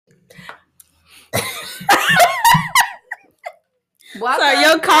Sorry,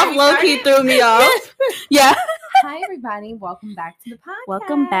 your cough low-key threw me off. Yeah. Hi, everybody. Welcome back to the podcast.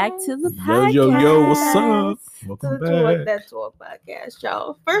 Welcome back to the podcast. Yo, what's up? Welcome back. That Talk podcast,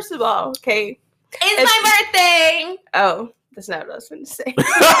 y'all. First of all, okay. It's my birthday. Oh, that's not what I was going to say.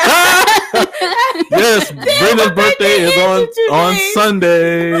 Yes, Brenda's birthday is on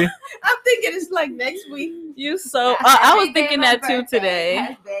Sunday. I'm thinking it's like next week. You so I was thinking that too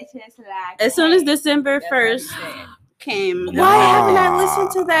today. As soon as December 1st came. Why haven't I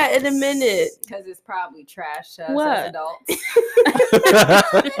listened to that in a minute? Because it's probably trash to us What? as adults.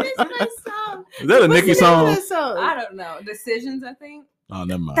 It's my song. Is that a What's Nicki the name of song? that song? I don't know. Decisions, I think. Oh,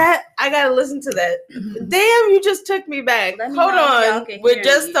 never mind. That I gotta listen to that. Damn, you just took me back. Let me Hold know if y'all on. can With hear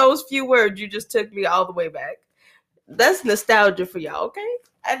just me. those few words, you just took me all the way back. That's nostalgia for y'all, okay?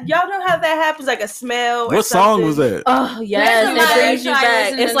 And y'all know how that happens, like a smell. or What song something? was that? Oh yes, it brings you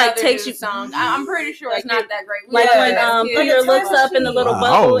back. It's like takes you. Song. I'm pretty sure it's not that great. Like Yeah. when Yeah. Peter looks up in the little Wow.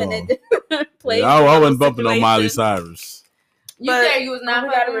 bubble and it plays. I the wasn't bumping situation. on Miley Cyrus. You But said you was not we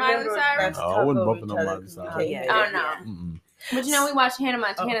gotta fucking Miley remember Cyrus? not to Oh, I talk wasn't over bumping each on other Miley 'cause Cyrus. we can't Oh hear no. Mm-mm. But you know, we watched Hannah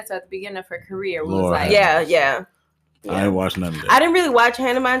Montana, so at the beginning of her career, we was Lord. like, Yeah. I ain't watching none of that. I didn't really watch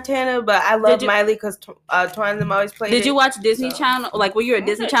Hannah Montana, but I love Did you- Miley because Twine them always played Did you it. watch Disney So- Channel? Like, were you a I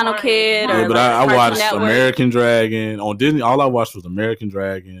Disney said Channel Twine. kid? Yeah, Or Yeah, but like I Cartoon watched Network? American Dragon on Disney. All I watched was American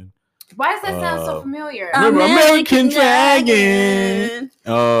Dragon. why does that sound so familiar? Remember American Dragon?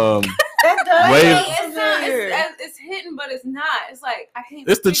 That does Wait. sound familiar. It's hidden, but it's not. It's like I can't.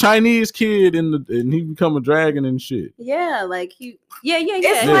 It's the figure- Chinese kid and he become a dragon and shit. Yeah, like he. Yeah.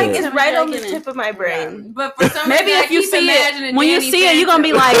 It's Yeah. like it's Become a right on the dragon. tip of my brain. But for some Maybe reason, I if you keep see imagining it, when you Danny see it, you're gonna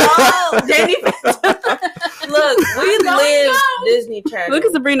be like, Phantom. "Oh, Danny Phantom." Look, we Don't live go. Disney Channel. Look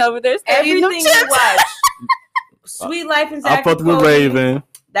at Sabrina over there. everything Everything we watch. Sweet Life and Zach I fucked and with Cody. Raven.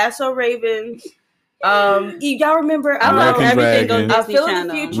 That's so Raven. Y'all remember American everything Dragon. on Disney Phil of the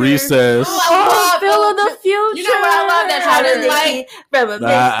Channel. Future. Recess. Oh, Phil of the Future. You know what I love that How show? does Like, from a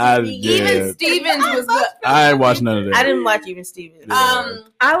Mississippi. yeah. even Stevens was good. I ain't watched none of that. I didn't watch even Stevens. Yeah.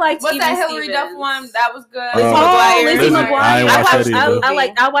 I liked What's Even that Hillary Stevens. Duff one? That was good. Lizzie Oh, McGuire. Lizzie Lizzie- McGuire. I ain't I watched watched. that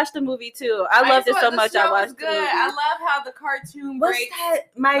either. I watched the movie too. I loved it so much. I watched good. the movie. I love how the cartoon What's breaks.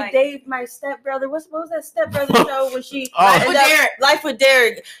 that? My stepbrother. What was that stepbrother show when she Life end with up- Derek. Life with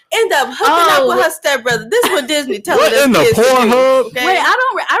Derek end up hooking up with her stepbrother? This is what Disney telling What us in the kids to do, Pornhub? okay? Wait,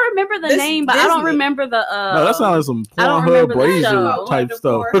 I remember the This name, but I don't Disney. remember the. No, that sounds like some I don't Pornhub remember the Brazier show. type The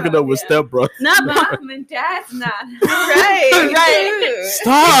stuff. Pornhub, Hooking up with yeah. stepbrother. Not Mom and Dad's not. right.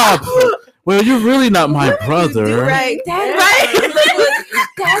 Stop. Well, you're really not my brother. Right. Dad,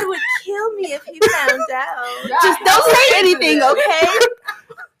 Dad would kill me if he found out. Just don't say anything, okay?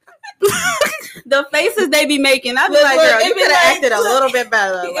 The faces they be making, I'd be Look, like, look, girl, it you be could have like- acted a look, little bit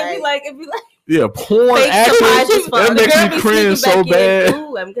better. It'd be like Yeah, porn Fake actors. surprise as fuck. That the makes girl me be cringe sneaking so back bad. in.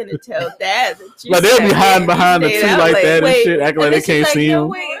 Ooh, I'm gonna tell Dad that you. Like they'll be said hiding that. behind the Stay tree out like late. that and Wait. shit, acting like And they then she's can't like, see no, him.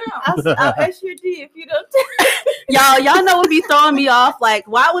 wait, I'll ask your D if you don't. y'all know what be throwing me off. Like,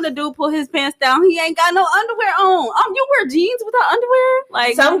 why when a dude pull his pants down, he ain't got no underwear on? You wear jeans without underwear?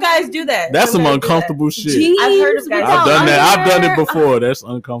 Like, Some guys do that. That's some guys do that. uncomfortable shit. jeans I've heard of guys- without I've done that. I've done it underwear? before. That's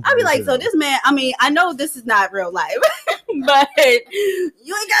uncomfortable. I'd be like, shit. so this man, I mean, I know this is not real life, but you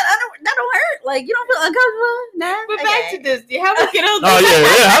ain't got underwear. That don't hurt. Like, you don't feel uncomfortable? Nah. But back to Disney. How we get on? Oh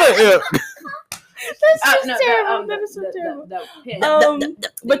yeah. That's just terrible. That is so terrible.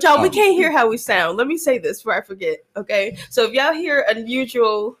 But y'all, we can't hear how we sound. Let me say this before I forget. Okay, so if y'all hear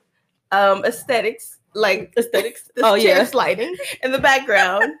unusual aesthetics, like this Oh, yeah. chair sliding in the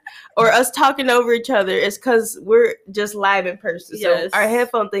background, or us talking over each other, it's because we're just live in person. Yes. So our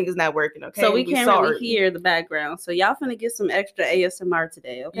headphone thing is not working. Okay, So we We're can't sorry. really hear the background. So y'all finna get some extra ASMR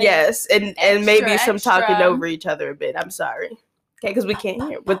today, okay? Yes, and maybe some Extra. talking over each other a bit. I'm sorry. Okay, because we can't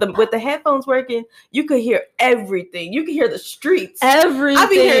hear with the headphones working. You could hear everything. You could hear the streets. Everything. I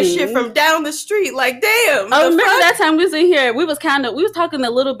be hearing shit from down the street. Like, damn. Oh, the remember fuck? that time we was in here? We was talking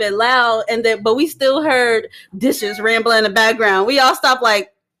a little bit loud, but we still heard dishes rambling in the background. We all stopped,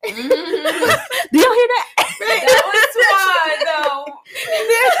 like, do y'all hear that? That was fun, though.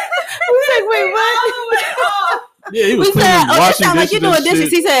 We was like, wait, what? Yeah, he was We cleaning, said, "Oh, this washing sound like you doing dishes.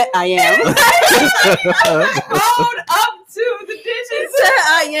 dishes." He said, "I am." Hold up to the He dishes. said,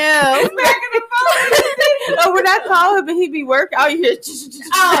 "I am." Back in the phone. Oh, when I call him and he be working, all you hear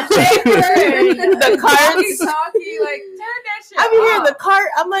Oh, paper. the carts. Talkie, like, turn that shit I be hearing off. the cart.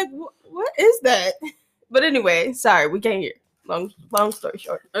 I'm like, what is that? But anyway, sorry, we can't hear. Long story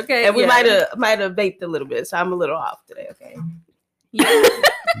short. Okay, And we yeah. might have vaped a little bit, so I'm a little off today, okay?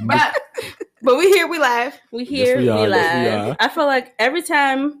 Yeah. But we here, we live. We here, Yes, we we are. Yes, we live. are. I feel like every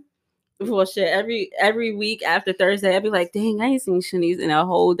time well, shit, every week after Thursday, I'd be like, dang, I ain't seen Shanice in a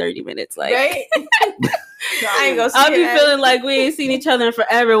whole 30 minutes. Like, right? I ain't gonna see I'll be feeling like we ain't seen each other in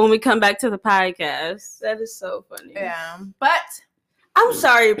forever when we come back to the podcast. That is so funny. Yeah, but I'm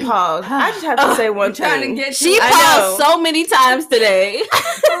sorry, Paul. I just have to say one thing. She paused so many times today.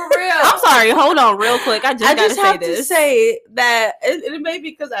 For real. I'm sorry. Hold on, real quick. I just have to to say that it may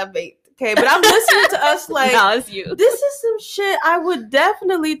be because I vaped. Okay, but I'm listening to us like, no, it's you. This is some shit I would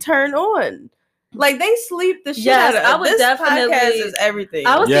definitely turn on. Like, they sleep the shit out of us. I would this definitely. Podcast is everything.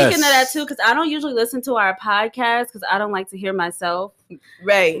 I was thinking of that too, because I don't usually listen to our podcast because I don't like to hear myself.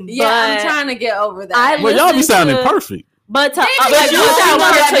 Right. Yeah, I'm trying to get over that. Well, y'all be sounding perfect. But you sound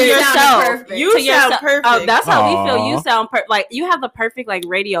perfect to yourself. You sound perfect. Oh, that's how we feel. You sound like you have the perfect like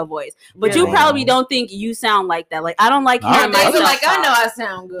radio voice, but you probably don't think you sound like that. Like I don't like hearing myself. Like I know I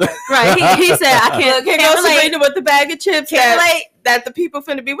sound good, right? He said I can't go Sabrina with the bag of chips that the people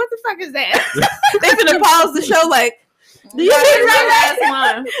finna be. What the fuck is that? They finna pause the show like. Do you hear that last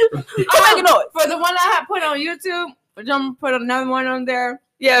one? For the one I had put on YouTube, I'm gonna put another one on there.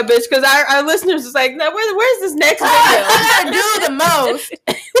 Yeah, bitch, because our listeners is like, now where's this next video? I gotta do the most.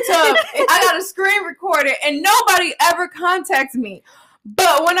 I gotta screen record it, and nobody ever contacts me.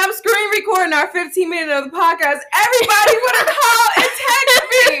 But when I'm screen recording our 15 minutes of the podcast, everybody would have called and text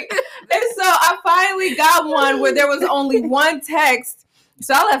me. And so I finally got one where there was only one text.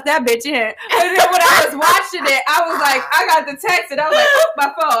 So I left that bitch in. And then when I was watching it, I was like, I got the text, and I was like, oh,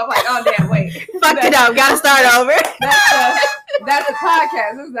 my phone. I'm like, oh, damn, wait. Fucked it up. Gotta start over. That's the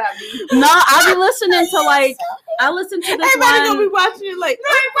podcast. It's not me. No, I'll be listening to I listen to this everybody one. gonna be watching it like,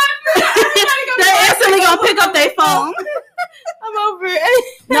 they're instantly gonna pick up their phone. I'm over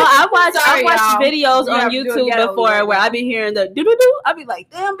it. No, I watched videos on YouTube before where I be hearing the doo doo doo. I be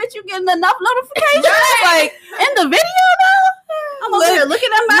like, damn, bitch, you getting enough notifications? Like in the video now. I'm over here looking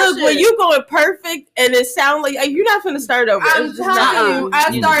at my shit. When you going perfect and it sound like you're not gonna start over. I'm telling you,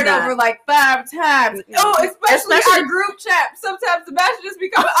 I started over like 5 times. Oh, especially our group chat. Sometimes the messages just be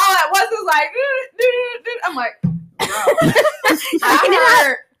coming all at once. It's like, I'm like, bro. I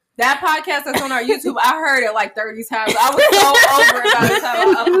heard that podcast that's on our YouTube. I heard it like 30 times. I was so over it by the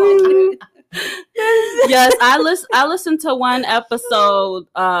time I uploaded it. Yes, I listened to one episode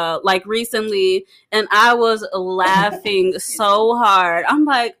like recently, and I was laughing so hard. I'm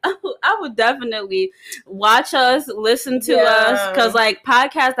like, I would definitely watch us, listen to us, because like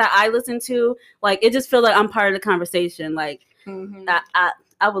podcasts that I listen to, like it just feel like I'm part of the conversation. Like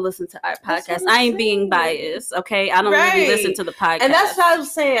I would listen to our podcast. I ain't being biased, okay? I don't really listen to the podcast. And that's what I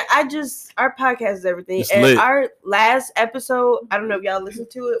was saying. Our podcast is everything. It's and lit. Our last episode, I don't know if y'all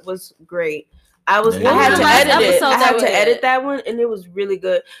listened to it, was great. I had to edit it. I had to edit that one, and it was really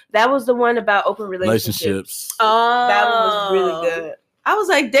good. That was the one about open relationships. Oh. That one was really good. I was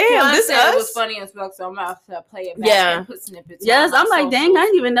like, damn, this us? It was funny as fuck, so I'm about to play it back and put snippets. Yes, I'm like, dang, I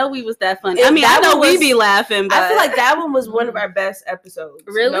didn't even know we was that funny. I mean, I know we be laughing, but I feel like that one was one of our best episodes.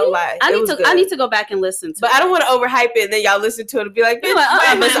 Really? No lie. I need to go back and listen to it. But I don't want to overhype it and then y'all listen to it and be like,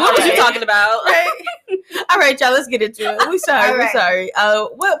 what was you talking about? Right? All right, y'all, let's get into it. We're sorry.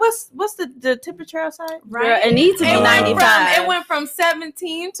 What's the temperature outside? Right. It needs to be 95. It went from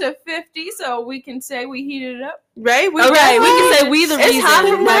 17 to 50, so we can say we heated it up. Right? We can say we the reason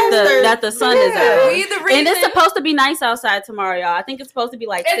that the sun is out. We the reason. And it's supposed to be nice outside tomorrow, y'all. I think it's supposed to be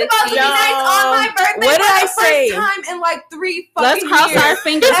like 60. It's supposed to be nice on my birthday. What did I say? First time in like 3 fucking Let's cross years. our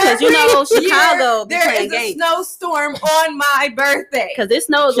fingers because you know Chicago be there playing is games. a snowstorm on my birthday. Because it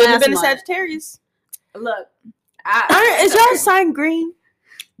snowed Should have last been a month. Sagittarius. Look, Is y'all sign green?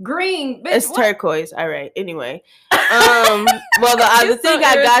 Green. Bitch, It's turquoise. All right. Anyway, well, the thing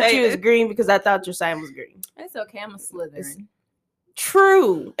I got you is green because I thought your sign was green. It's okay. I'm a Slytherin.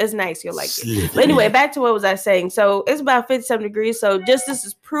 True. It's nice. You'll like it. But anyway, back to what was I saying? So it's about 57 degrees. So just this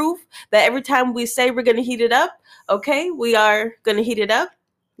is proof that every time we say we're going to heat it up, okay, we are going to heat it up.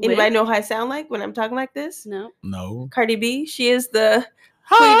 Anybody know how I sound like when I'm talking like this? No. Cardi B. She is the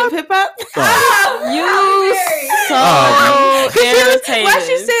queen of hip hop. You so irritated. Why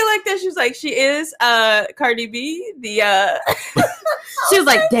she say it like that? She was like, she is Cardi B. She was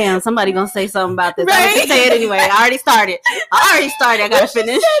like, damn, somebody gonna say something about this. Right? I can say it anyway. I already started. I gotta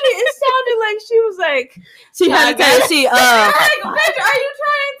finish. It sounded like she was like, she had to say she Like, bitch, are you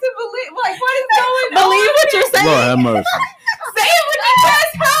trying to believe? Like, what is going on? believe what you're saying. Lord have mercy. Say it with your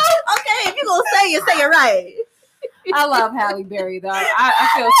chest out. Okay, if you gonna say it right. I love Halle Berry though. I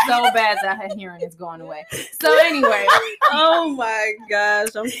feel so bad that her hearing is going away. So anyway, Oh my gosh,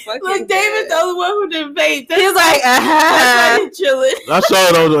 I'm fucking. look, David's the only one who didn't vape. He's like, That's why he's chilling. I saw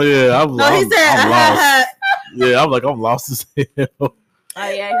it. Yeah, I'm No, he said, I'm lost. Yeah, I'm like, I'm lost as hell. Oh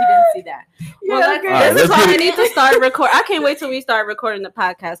yeah, he didn't see that. Well, this is why we need to start recording. I can't wait till we start recording the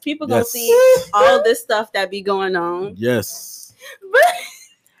podcast. People gonna see all this stuff that be going on. Yes.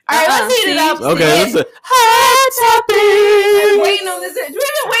 All right, let's heat it up. Okay, listen. Hot topic. Waiting on this. We've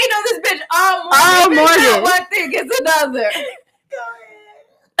been waiting on this bitch all morning. One thing is another.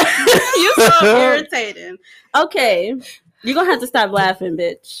 Go ahead. You so irritating. Okay, you're gonna have to stop laughing,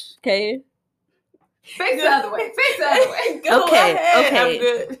 bitch. Okay. Fix the other way. Go okay. ahead. Okay. I'm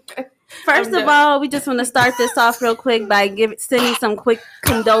good. First of all, we just want to start this off real quick by sending some quick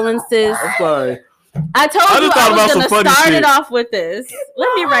condolences. I'm sorry. I told you I was going to start it off with this.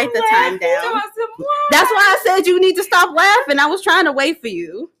 Let me write the time down. That's why I said you need to stop laughing. I was trying to wait for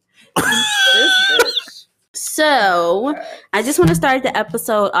you. This bitch. So, I just want to start the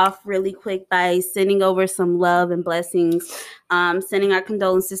episode off really quick by sending over some love and blessings. Sending our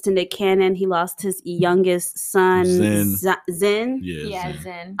condolences to Nick Cannon. He lost his youngest son, Zen. Yeah,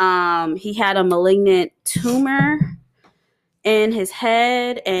 Zen. He had a malignant tumor in his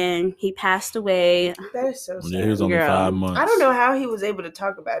head, and he passed away. That is so sad. Yeah, he was only 5 months. I don't know how he was able to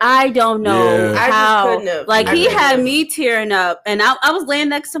talk about it. I don't know how. I just couldn't have. Like, he had me tearing up, and I was laying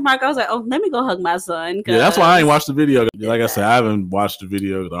next to Mark. I was like, oh, let me go hug my son. Yeah, that's why I ain't watched the video. Like I said, I haven't watched the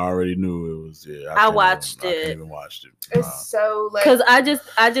video because I already knew it was. Yeah, I watched it. I even watched it. It's so like, because I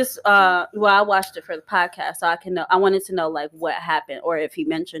watched it for the podcast, so I can know. I wanted to know like what happened or if he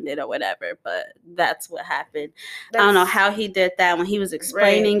mentioned it or whatever. But that's what happened. I don't know how he did that when he was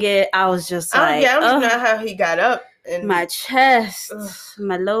explaining it. I was just like, I don't know how he got up and my chest,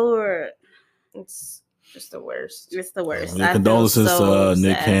 my lower. It's just the worst. It's the worst. Condolences to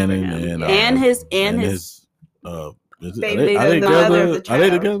Nick Cannon and his. Are they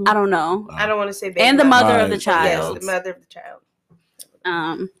together? I don't know. I don't want to say baby. And the mother of the child. Yes, the mother of the child.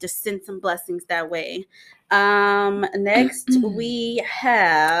 Just send some blessings that way. Next we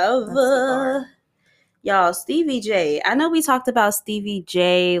have y'all, Stevie J. I know we talked about Stevie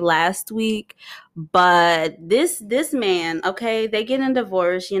J last week, but this man, okay, they get in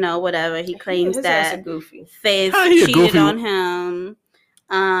divorce, whatever. He claims that Faith cheated on him.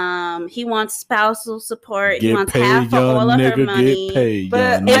 He wants spousal support. He wants half of all of her money.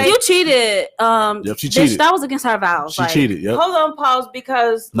 But if you cheated, she cheated. That was against her vows. She cheated. Yep. Hold on, pause,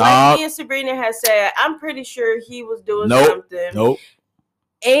 because like me and Sabrina has said, I'm pretty sure he was doing something. Nope.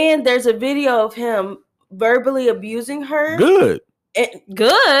 And there's a video of him verbally abusing her. Good.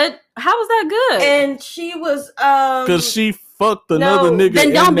 Good. How was that good? And she was because she fucked another nigga.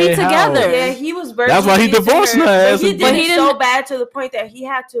 Then don't be together. House. Yeah, he was verbally. That's why he divorced her ass. But he did so bad to the point that he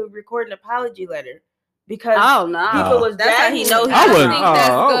had to record an apology letter because people was. That's how he knows. I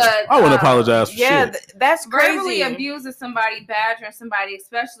wouldn't apologize for shit. That's crazy. Verbally abusing somebody, badgering somebody,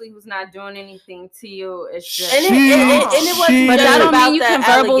 especially who's not doing anything to you, it's just. And it wasn't. But that don't mean you can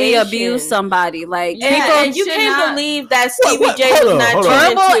verbally abuse somebody. Like people, and you can't believe that Stevie J was not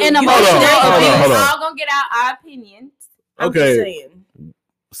verbal and emotional abuse. We're all gonna get our opinions. Okay,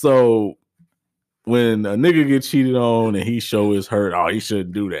 so when a nigga get cheated on and he show his hurt, he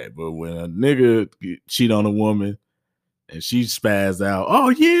shouldn't do that. But when a nigga cheat on a woman and she spaz out, oh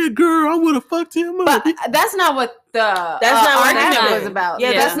yeah, girl, I would have fucked him up. But that's not what the argument was about.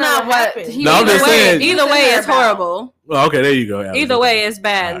 Yeah, that's not what. I'm just saying. Either way, it's horrible. Well, okay, there you go. Either way, it's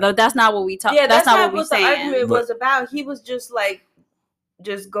bad. Right. That's not what we talk. Yeah, that's not what we saying. The argument was about. He was just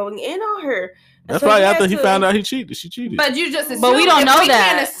going in on her. That's probably after he found out she cheated. But you just assume. But we don't know that. We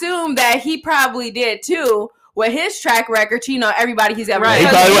can't assume that he probably did too. With his track record, everybody he's ever. Right.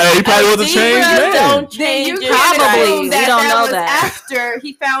 He probably was a changed man. Then you probably we don't know that after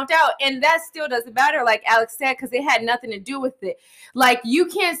he found out, and that still doesn't matter, like Alex said, because it had nothing to do with it. Like you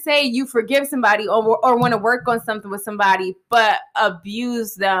can't say you forgive somebody or want to work on something with somebody, but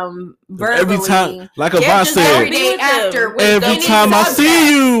abuse them verbally. Every time, like Avant said, every time I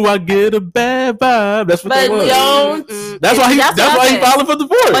see you, I get a bad vibe. That's what that was. That's why he filed for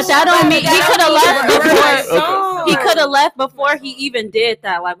divorce. But that don't mean he could have left before. He could have left before he even did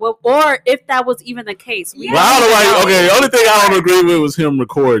that. Like, well, or if that was even the case. Well, I don't know why. Okay, the only thing I don't agree with was him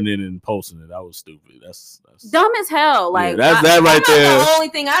recording it and posting it. That was stupid. That's dumb as hell. Like that's that right there. The only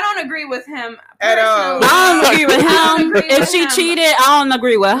thing I don't agree with him at all. I don't agree with him. If she cheated, I don't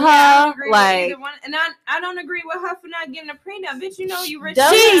agree with her. I don't agree with her for not getting a prenup. Bitch, you rich.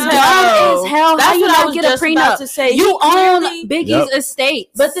 She's dumb as hell. That's how you what not I was get just a prenup? About to say. You own Biggie's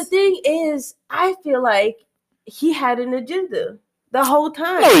estate. But the thing is, I feel like he had an agenda. the whole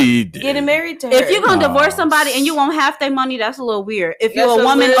time. No, he did. Getting married to her. If you're gonna divorce somebody and you won't have their money, that's a little weird. If you're That's a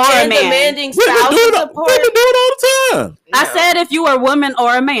woman or a man, demanding Women spousal do it support. all the time. I said if you were a woman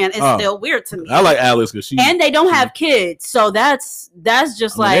or a man, it's Oh. still weird to me. I like Alex because she And they don't have kids, so that's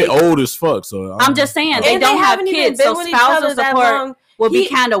just they like old as fuck. So I'm just saying And they don't have haven't even kids, been so with each spousal other that support long. would be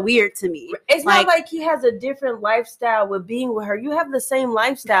He- kind of weird to me. It's Like- not like he has a different lifestyle with being with her. You have the same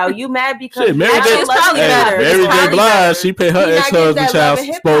lifestyle. You mad because Shit, Mary you're J. not It's loving probably her. better. Mary It's J. probably Blige, better. she paid her He not getting ex-husband that child love and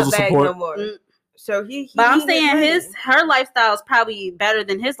hip disposal hop bag support. no more. Mm. So he But I'm need saying money. her lifestyle is probably better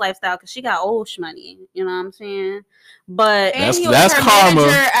than his lifestyle because she got old money. You know what I'm saying? But And That's- he was that's her karma.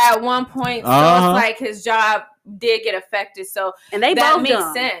 manager at one point, so Uh-huh. it's like his job did get affected. So and they that both makes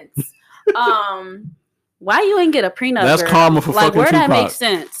dumb. sense. Why you ain't get a prenup? That's girl? karma for like fucking where that Tupac. makes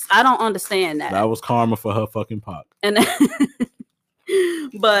sense. I don't understand that. That was karma for her fucking Pac. And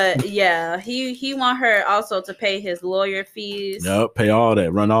but yeah, he want her also to pay his lawyer fees. Yep, pay all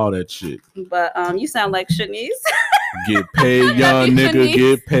that, run all that shit. But you sound like Shanice. Get paid, young nigga.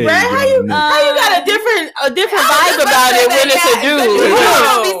 Get paid. Right? How young you nigga. how you got a different vibe about it when it's a dude?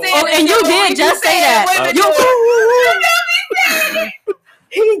 Oh, and you did just say that.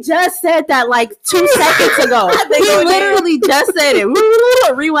 He just said that like 2 seconds ago. He literally just said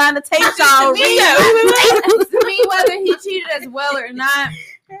it. Rewind the tape, y'all. To me, whether he cheated as well or not,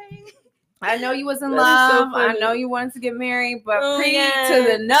 I know you was in That is so love. I funny. know you wanted to get married, but Oh, pre yeah. to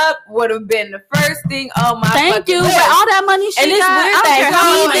the nup would have been the first thing on my Thank fucking you. list. With all that money she And it's got, weird I don't care that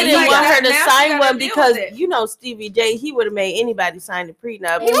how he much didn't money he want got. her to Now she sign gotta one deal because with it. you know Stevie J, he would have made anybody sign the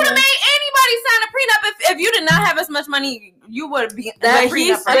prenup. He would have made anybody sign a prenup if you did not have as much money. You would be That the he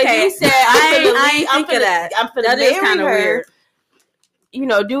prenup. said, Okay. he said, I ain't think of that. I'm finna That is marry kind of her. weird. You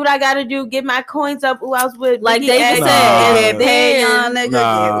know, do what I gotta do, get my coins up. Who else would Like Biggie David asked, Nah. said, and pay then young nigga,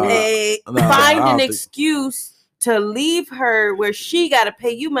 Nah. get paid. Nah, I find don't an think- excuse to leave her where she gotta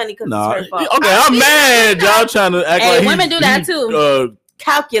pay you money because Nah. it's her fault. Okay, I'm mad. Y'all trying to act Hey, like women do that too.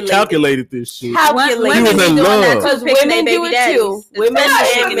 Calculated this shit. Calculated. He was in love. Because Picking women their do baby it too. daddies. Women Not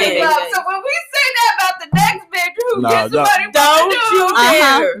do even it. in love. So when we say that about the next bitch who Nah, gets somebody don't to you do,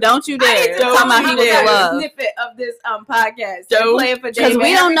 dare. Don't you I dare. need to Don't Talking about he was you in dare. love. snippet of this podcast. Don't. Play it for 'Cause David.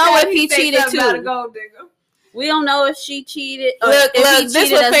 we don't Every know time if he say cheated something about too. a gold digger. We don't know if she cheated. Or Look, if he this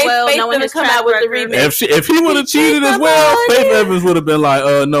cheated what as Faith- well, Faith knowing finna his come track out with the record. remix. If he would have cheated as well, Faith Evans would have been like,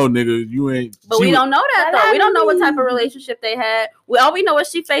 no, nigga, you ain't. But she we would- don't know that But though. We don't know what type of I- relationship they had. All we know is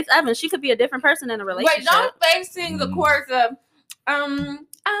she Faith Evans. She could be a different person in a relationship. Wait, don't they sing the Mm. chorus of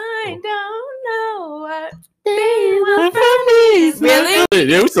I don't know what Really?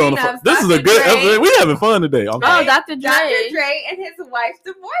 Yeah, we still on the phone. This is a good episode. We having fun today. I'm Oh, sorry. Dr. Dre. Dr. Dre and his wife's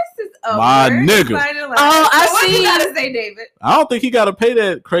divorce is over. My nigga. Finalized. Oh, I So what see. you gotta say, David? I don't think he got to pay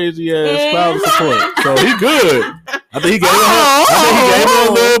that crazy ass spousal support. So he good. I think he gave her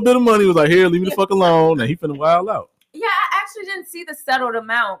a little bit of money. He was like, here, leave me the fuck alone. And he finna wild out. Yeah, I actually didn't see the settled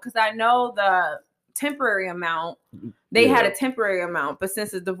amount because I know the temporary amount. They had a temporary amount, but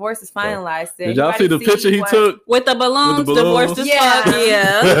since the divorce is finalized, Did y'all see the picture he took? With the balloons, With the balloons? divorced as Yeah.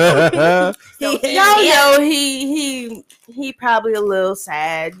 fuck. Yeah. Y'all know he probably a little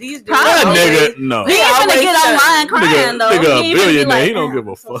sad. These dudes That Probably. nigga, no. He ain't finna always get sad. online crying though. Nigga a He ain't finna be billionaire. like, He don't "Oh, give a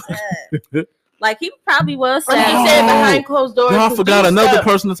I'm so fuck." sad." Like he probably was Or he sad. said behind closed doors. Y'all forgot another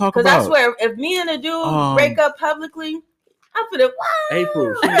person to talk Because I about. swear, if me and a dude break up publicly, I'm finna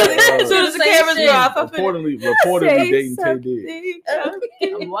April. As soon as the Same cameras shit. go off, I'm finna Reportedly dating Tay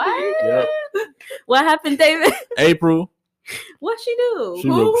Diggs. What? Yep. What happened, David? April. What she do?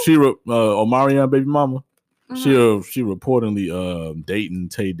 She Omarion baby mama. Mhm. She reportedly dating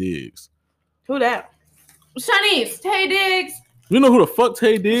Tay Diggs. Who that? Shanice, Tay Diggs. You know who the fuck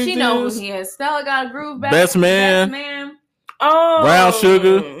Tay Diggs She know is? who he is. Stella got a groove back. Best man. Best man. Oh, Brown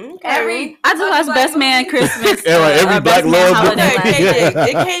Sugar. Okay. Every I just watched Best Man Christmas. Yeah, right, every Best Black Man Love Holiday movie. last Okay, year. Yeah.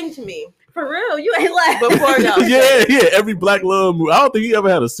 it came to me For real, you ain't like before y'all. yeah, every Black Love movie. I don't think he ever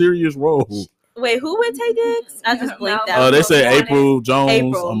had a serious role. Wait, who with Tay Diggs? I just blinked No, out. They said Wanted. April Jones,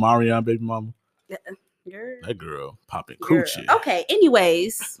 April. Omarion baby mama. Girl. That girl popping Girl. coochie. Okay,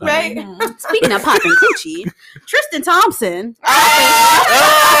 anyways. Right? Speaking of popping coochie, Tristan Thompson. Oh,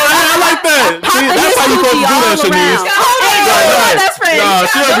 I like that. See, that's how you supposed to do that, Shanice. Hey, Right, my right. best friend. Nah,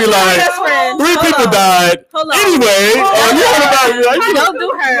 she'll be like, Best friend. 3 people died. Hold hold on. Anyway, Don't do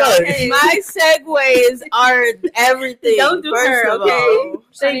her. Okay. My segues are everything. Don't do her, okay?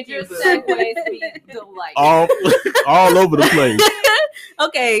 Thank you. Segues be delightful. All over the place.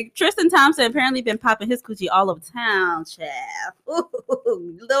 Okay, Tristan Thompson apparently been popping his coochie all over town, chap.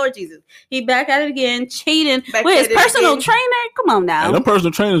 Ooh, Lord Jesus. He back at it again, cheating with his personal trainer. Come on now. Hey, them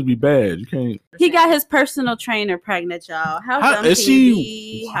personal trainers be bad. You can't. He got his personal trainer pregnant, y'all. How dumb can you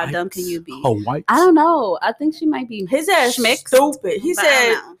be? How dumb can you be? Oh, white. I don't know. I think she might be his ass schmixed, stupid. He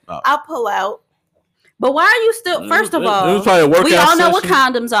said, I'll pull out. But why are you still? First of all, we all know what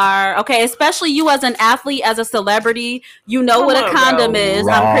condoms are, okay? Especially you as an athlete, as a celebrity, you know what a condom is.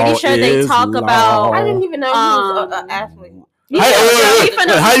 I'm pretty sure they talk about. I didn't even know he was an athlete.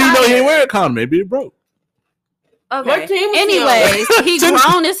 How you know he ain't wearing a condom? Maybe it broke. Okay. Anyways, he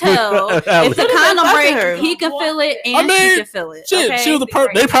grown as hell. If the condom breaks, he can feel it and she can feel it. Shit, okay? she was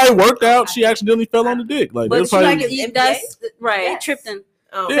they probably worked out. She accidentally fell on the dick. Like, but probably, that's right. Tripped and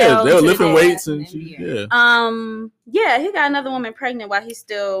yeah, they were lifting weights and she, yeah, he got another woman pregnant while he's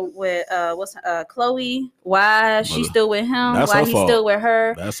still with Chloe. Why she's still with him? That's why he's still with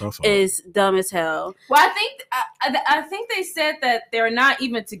her? That's her fault. Is dumb as hell. Well, I think they said that they're not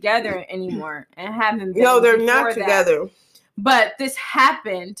even together anymore and haven't been. No, they're not together. But this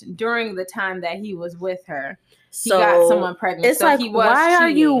happened during the time that he was with her. He got someone pregnant. It's so like, he was why cheating.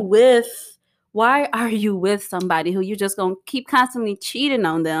 why are you with somebody who you're just gonna keep constantly cheating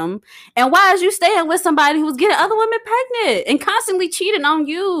on them? And why is you staying with somebody who's getting other women pregnant and constantly cheating on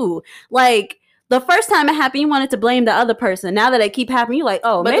you? Like, the first time it happened, you wanted to blame the other person. Now that it keep happening, you're like,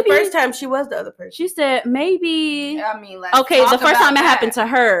 oh, but maybe the first time she was the other person. She said maybe. I mean, okay, the first time it happened to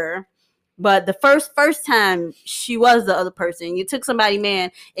her. But the first time she was the other person. You took somebody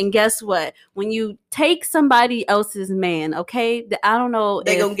man, and guess what? When you take somebody else's man, okay? I don't know.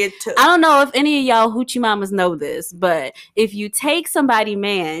 They gonna get to. I don't know if any of y'all hoochie mamas know this, but if you take somebody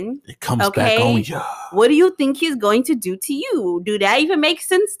man, it comes back on you. What do you think he's going to do to you? Do that even make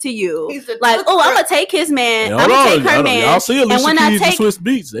sense to you? Like, oh, I'm gonna take his man. I'm gonna take her man. Y'all see Alicia Keys and Swiss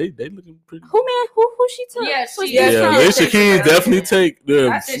Beats? They looking pretty. Who man? Who she took? Yeah, Alicia Keys definitely take the.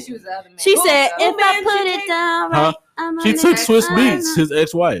 I said she was the other man. She said, if I put it down right, she took Swiss Beats, his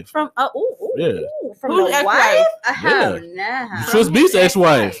ex-wife. From from Who's the wife? Yeah. Swiss Beats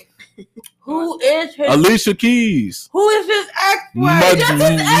ex-wife. Who is his Alicia Keys? Who is his ex-wife?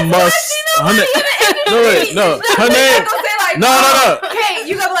 No. Her name. No. Kate,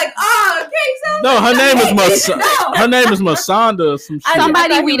 you gonna be like, Kate. No, her name is Her name is Masanda.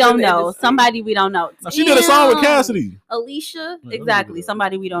 Somebody we don't know. Somebody we don't know. She did a song with Cassidy. Alicia, exactly.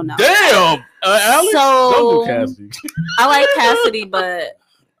 Somebody we don't know. Damn, Alex. So don't do Cassidy. I like Cassidy, but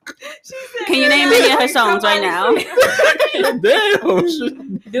can you name any of her songs right now?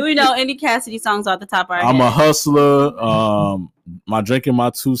 Damn. Do we know any Cassidy songs off the top of our I'm head? a hustler. My drinking,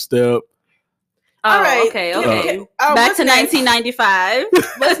 my two-step. All right. Okay. Back to 1995.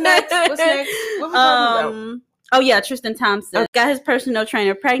 What's next? What we talking about? Oh yeah, Tristan Thompson got his personal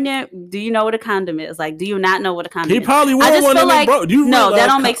trainer pregnant. Do you know what a condom is? Like, do you not know what a condom is? He probably wore one and broke. No, that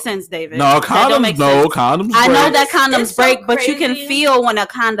don't make sense, David. No, condoms. No, condoms. I know that condoms break, but you can feel when a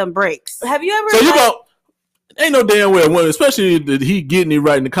condom breaks. Have you ever? So you go. Ain't no damn way, when, especially that he getting it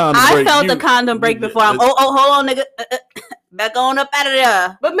right in the condom break. I felt the condom break before. Hold on, nigga. Back on up out of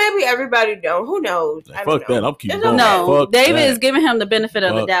there. But maybe everybody don't. Who knows? Fuck that. I'm keeping going. No, David is giving him the benefit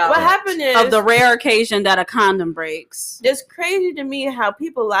of the doubt. What happened is of the rare occasion that a condom breaks. It's crazy to me how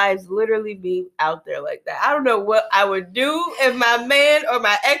people's lives literally be out there like that. I don't know what I would do if my man or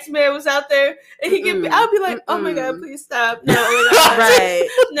my ex-man was out there and he could. I'd be like, oh my god, please stop. No, right.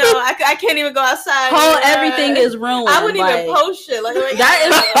 No, I can't even go outside. Everything is ruined. I wouldn't even post shit. Like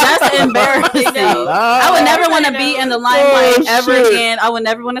that's embarrassing. I would never want to be in the limelight ever again. I would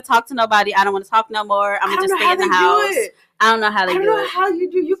never want to talk to nobody. I don't want to talk no more. I'm gonna just stay in the house. I don't know how they do it. I don't know how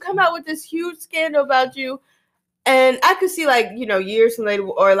you do. You come out with this huge scandal about you. And I could see, like, you know, years later,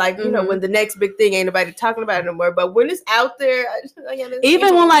 or like, you know, when the next big thing ain't nobody talking about it no more. But when it's out there,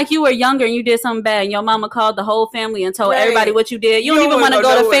 even when like you were younger and you did something bad, and your mama called the whole family and told everybody what you did, you don't even want to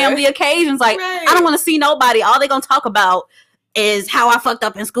go to family occasions. Like, I don't want to see nobody. All they gonna talk about is how I fucked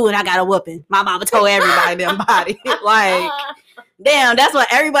up in school and I got a whooping. My mama told everybody them body. Like, damn, that's what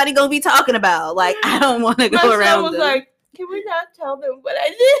everybody gonna be talking about. Like, I don't want to go around. Was like, can we not tell them what I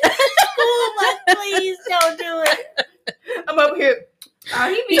did? Like, please don't do it. I'm up here.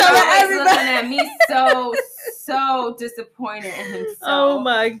 He be always looking at me so disappointed in himself. Oh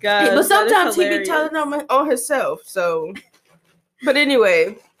my god! But sometimes he be telling on himself. So, but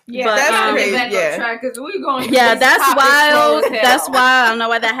anyway, Yeah, But, that's crazy. Because we going. Yeah, that's wild. That's wild. I don't know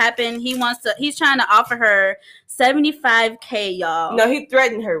why that happened. He's trying to offer her $75K, y'all. No, he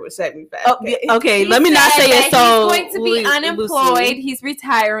threatened her with $75K. Oh, okay, let me not say it. So he's going to be unemployed. Loosely. He's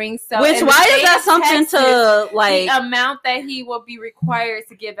retiring. So, why is that something Texas, to like? The amount that he will be required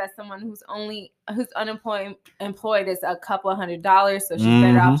to give as someone who's unemployed is a couple $100. So she's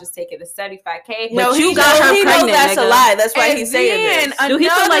better off just taking the $75K. No, he got her pregnant. That's a lie. That's why he's saying this. Do he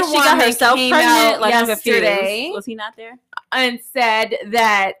feel like she got herself pregnant? Like yesterday, was he not there? And said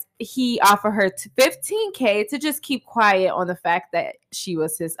that he offered her $15K to just keep quiet on the fact that she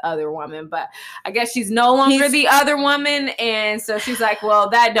was his other woman. But I guess she's no longer the other woman, and so she's like, "Well,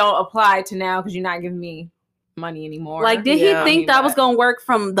 that don't apply to now because you're not giving me money anymore." Like, did he think that was gonna work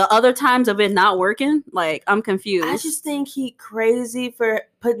from the other times of it not working? Like, I'm confused. I just think he crazy for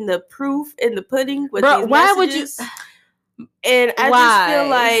putting the proof in the pudding with Bro, these why messages. Would you? And I just feel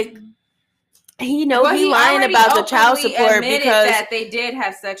like he lying about the child support because that they did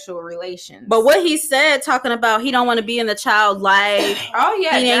have sexual relations. But what he said, talking about he don't want to be in the child life. Oh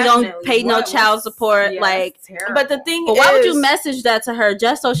yeah, he ain't gonna pay no child support. Like, but the thing, why would you message that to her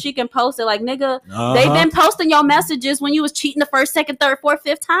just so she can post it? Like, nigga, they've been posting your messages when you was cheating the first, second, third, fourth,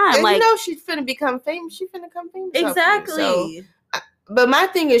 fifth time. And like, she's finna become famous. She finna come famous. Exactly. But my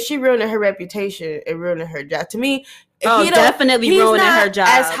thing is, she ruining her reputation and ruining her job. To me, definitely ruining her job.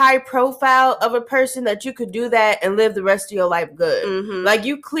 As high profile of a person that you could do that and live the rest of your life good. Mm-hmm. Like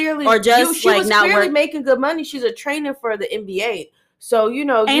you clearly, or just she was clearly making good money. She's a trainer for the NBA. So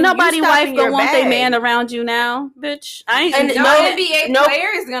ain't nobody wife gonna want their man around you now, bitch. I ain't. And no NBA player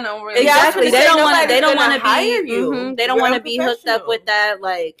is gonna really exactly. They don't want. They don't want to hire you. Mm-hmm. They don't want to be hooked up with that.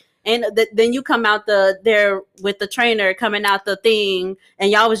 Like. And then you come out there with the trainer coming out the thing, and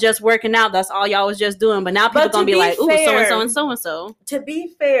y'all was just working out. That's all y'all was just doing. But now people gonna be like, "Ooh, so and so and so and so." To be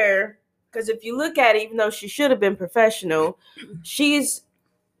fair, because if you look at it, even though she should have been professional, she's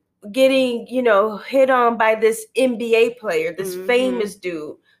getting hit on by this NBA player, this famous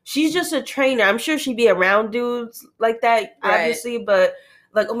dude. She's just a trainer. I'm sure she'd be around dudes like that, obviously, but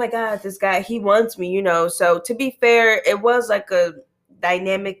like, oh my God, this guy, he wants me, So to be fair, it was like a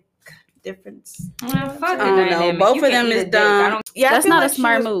dynamic difference. I don't know. Both of them is dumb. That's not a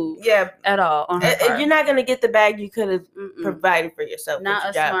smart move. Yeah, at all. On her part. You're not gonna get the bag you could have provided for yourself.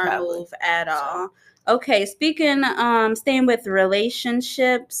 Not a smart move at all. Okay, speaking, staying with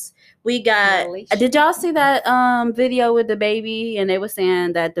relationships, we got. Did y'all see that video with the baby? And they were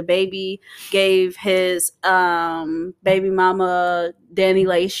saying that the baby gave his baby mama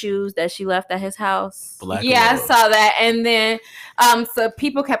DaniLeigh shoes that she left at his house. I saw that, and then so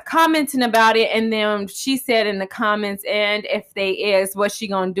people kept commenting about it, and then she said in the comments, and if they is, what's she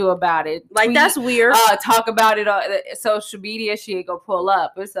gonna do about it? Like, that's weird. Talk about it on social media. She go pull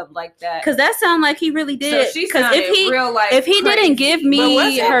up or something like that. Because that sounded like he really did. Because if he didn't give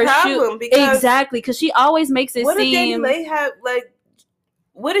me her shoe, exactly, because she always makes it seem. What did DaniLeigh have? Like,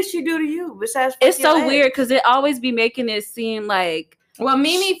 what did she do to you besides? It's so weird because it always be making it seem like. Well,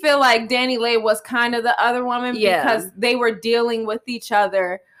 Mimi feel like DaniLeigh was kind of the other woman because they were dealing with each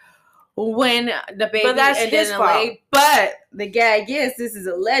other when the baby but that's his fault. But the gag is, this is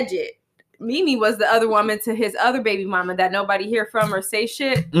alleged. Mimi was the other woman to his other baby mama that nobody hear from or say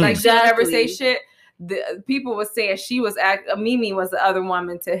shit. Like, she never say shit. The people was saying Mimi was the other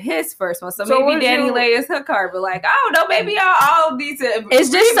woman to his first one. So maybe DaniLeigh is her card, but like, I don't know, maybe y'all all need to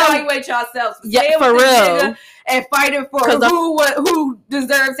evaluate yourselves. Yeah, for real. And fighting for who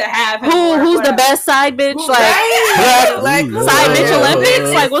deserves to have him. Who's the best side bitch? Like side bitch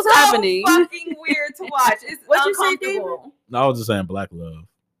Olympics? Like, what's happening? Fucking weird to watch. It's uncomfortable. I was just saying black love.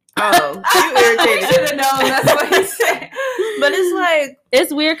 Oh, you irritated. Should have known. That's what he said. But it's like,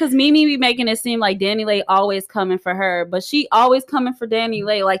 it's weird because Mimi be making it seem like DaniLeigh always coming for her, but she always coming for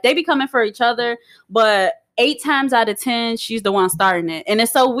DaniLeigh. Like, they be coming for each other, but 8 times out of 10, she's the one starting it, and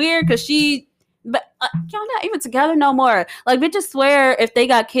it's so weird because y'all not even together no more. Like, bitches swear if they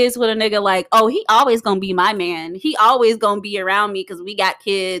got kids with a nigga, like, oh, he always gonna be my man. He always gonna be around me because we got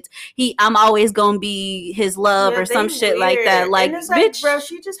kids. I'm always gonna be his love or some shit like that. Like, and it's bitch, bro,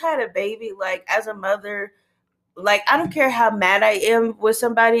 she just had a baby. Like, as a mother, like, I don't care how mad I am with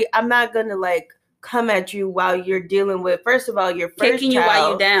somebody. I'm not gonna like come at you while you're dealing with, first of all, your first kicking child, you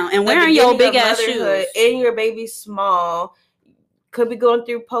while you down and wearing your big ass shoes, and your baby's small. Could be going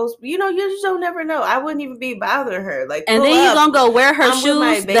through post, you just don't never know. I wouldn't even be bothering her. Like, and then you gonna go wear her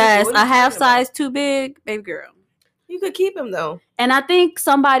shoes that's a half size too big, baby girl. You could keep him though. And I think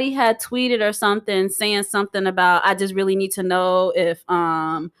somebody had tweeted or something saying something about, I just really need to know if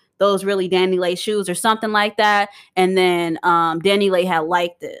the those really DaniLeigh shoes or something like that. And then DaniLeigh had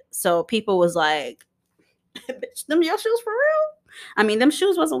liked it. So people was like, bitch, them your shoes for real? I mean, them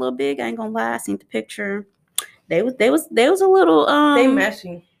shoes was a little big. I ain't gonna lie. I seen the picture. They was a little they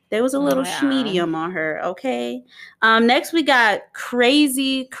messy. There was a little schmedium on her. Okay. Next we got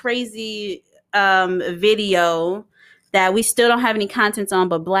crazy video that we still don't have any contents on,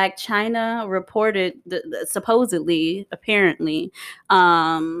 but Blac Chyna reported supposedly, apparently,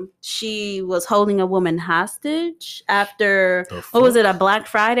 she was holding a woman hostage after what was it, a Black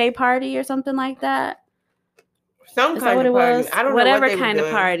Friday party or something like that? Some Is kind that what of it party. was? I don't Whatever know what kind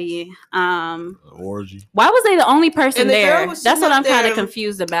of party. Orgy. Why was they the only person there? That's what I'm kind of there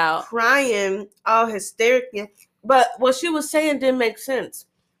confused about. Crying, all hysterical. But what she was saying didn't make sense.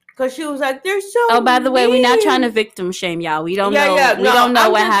 Because she was like, they're so Oh, by the way, mean. we're not trying to victim shame y'all. We don't know. Yeah. We don't know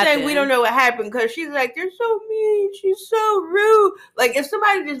I'm what just happened. saying we don't know what happened because she's like, they're so mean. She's so rude. Like, if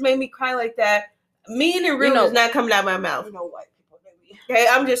somebody just made me cry like that, mean and rude is not coming out of my mouth. You know what? Okay,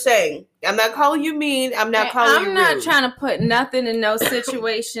 I'm just saying. I'm not calling you mean. I'm not calling you rude. I'm not trying to put nothing in those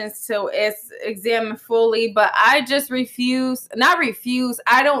situations to examine fully, but I just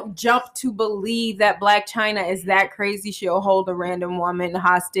I don't jump to believe that Blac Chyna is that crazy. She'll hold a random woman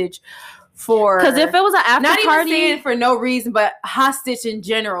hostage for, because if it was an after not party, even saying for no reason, but hostage in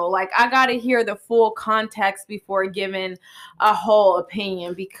general. Like, I gotta hear the full context before giving a whole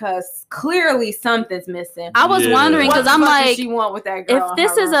opinion because clearly something's missing. I was wondering because I'm like, she want with that girl if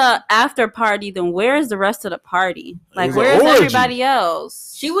this is a after party, then where is the rest of the party? Like, where's everybody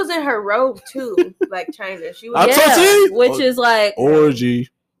else? She was in her robe too, Blac Chyna. She was, which is like orgy.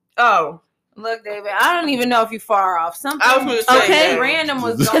 Oh. Look, David, I don't even know if you're far off. Something I was gonna say, okay, random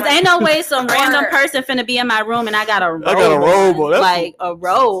was because ain't no way some random person finna be in my room and I got a robe. On. Like a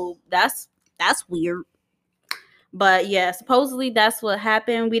robe. That's weird. But yeah, supposedly that's what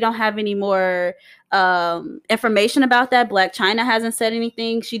happened. We don't have any more information about that. Blac Chyna hasn't said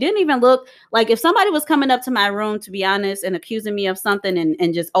anything. She didn't even look like, if somebody was coming up to my room, to be honest, and accusing me of something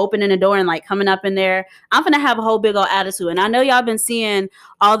and just opening the door and like coming up in there, I'm gonna have a whole big old attitude. And I know y'all been seeing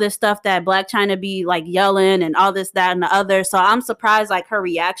all this stuff that Blac Chyna be like yelling and all this, that, and the other. So I'm surprised like her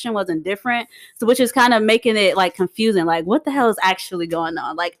reaction wasn't different. So which is kind of making it like confusing. Like, what the hell is actually going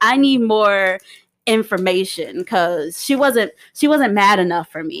on? Like, I need more information because she wasn't mad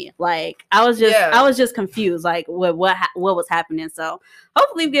enough for me. Like, I was just confused like what was happening. So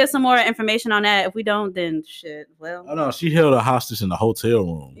hopefully we get some more information on that. If we don't, then shit. Well, oh no, she held a hostage in the hotel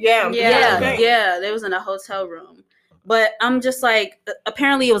room. Yeah, they was in a hotel room. But I'm just like,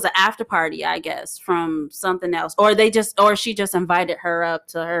 apparently it was an after party, I guess, from something else, or she just invited her up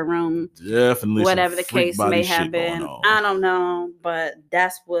to her room. Definitely, whatever the case may have been. I don't know, but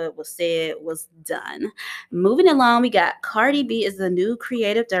that's what was said was done. Moving along, we got Cardi B is the new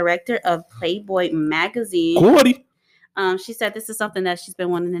creative director of Playboy magazine. Cardi. She said this is something that she's been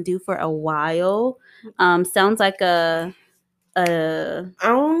wanting to do for a while. Sounds like I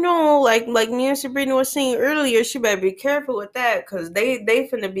don't know, like me and Sabrina was saying earlier, she better be careful with that because they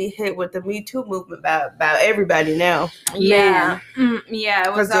finna be hit with the Me Too movement about everybody now. Yeah,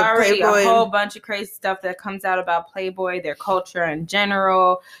 it was already Playboy, a whole bunch of crazy stuff that comes out about Playboy, their culture in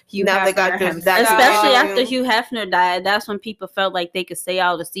general. Now they got this, especially after Hugh Hefner died. That's when people felt like they could say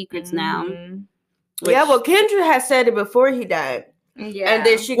all the secrets now. Yeah, well, Kendra had said it before he died. Yeah, and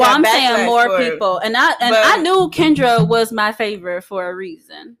then she got I'm saying more people, and I knew Kendra was my favorite for a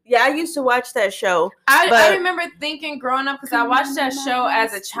reason. Yeah, I used to watch that show. I remember thinking growing up because I watched that show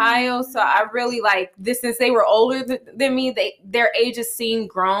as a child, so I really like this. Since they were older than me, their ages seemed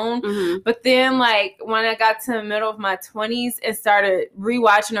grown. Mm-hmm. But then, like when I got to the middle of my 20s and started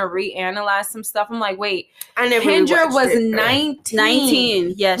rewatching or reanalyze some stuff, I'm like, wait, Kendra was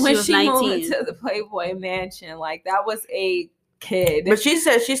 19. Yes, when she was 19 moved into the Playboy Mansion. Like that was a kid. But she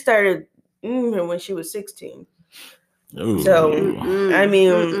said she started when she was 16. Ooh. So I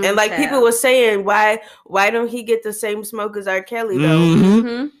mean, and like people were saying, why don't he get the same smoke as R. Kelly though?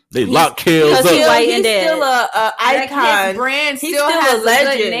 Mm-hmm. They lock Kells up. He's still a icon. Like his brand still has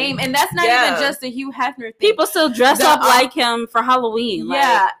a good name, and that's not even just a Hugh Hefner thing. People still dress up like him for Halloween.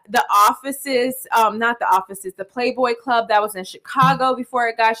 Yeah, the offices, not the offices, the Playboy Club that was in Chicago before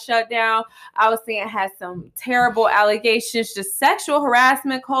it got shut down. I was saying it had some terrible allegations, just sexual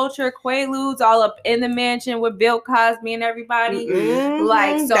harassment culture, Quaaludes all up in the mansion with Bill Cosby and everybody. Mm-hmm.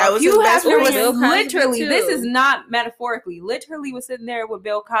 Like, so Hugh Hefner was literally, this is not metaphorically, literally was sitting there with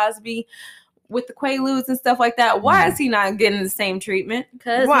Bill Cosby with the Quaaludes and stuff like that. Why is he not getting the same treatment?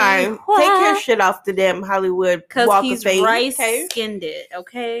 Why? Take your shit off the damn Hollywood Walk of Fame. Because he's skinned it,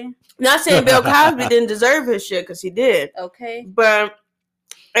 okay? Not saying Bill Cosby didn't deserve his shit, because he did. Okay. But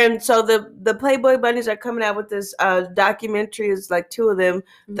And so the Playboy bunnies are coming out with this documentary. It's like 2 of them,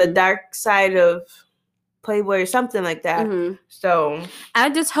 The Dark Side of Playboy or something like that. So I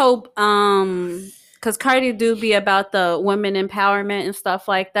just hope because Cardi do be about the women empowerment and stuff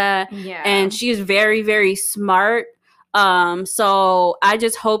like that. Yeah. And she is very, very smart. So I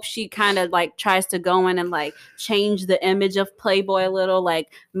just hope she kind of like tries to go in and like change the image of Playboy a little.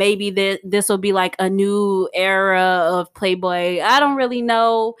 Like maybe this will be like a new era of Playboy. I don't really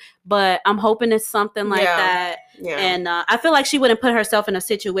know, but I'm hoping it's something like that. Yeah. And I feel like she wouldn't put herself in a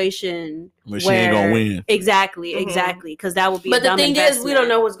situation where she ain't gonna win. Exactly, because that would be. But the thing is, we don't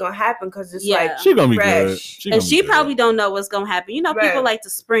know what's gonna happen because it's like she gonna be fresh. good. And she probably don't know what's gonna happen. You know, people like to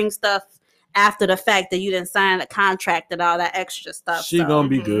spring stuff after the fact that you didn't sign a contract and all that extra stuff. She gonna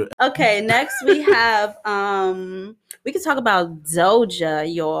be good. Okay, next we have we can talk about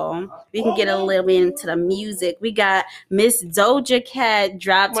Doja, y'all. We can get a little bit into the music. We got Miss Doja Cat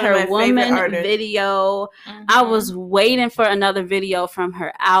dropped her Woman video. I was waiting for another video from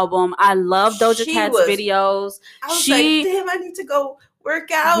her album. I love Doja Cat's videos. I was like, damn, I need to go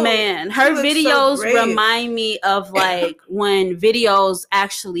work out. Man, her videos remind me of like when videos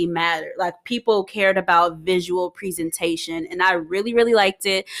actually mattered. Like people cared about visual presentation, and I really, really liked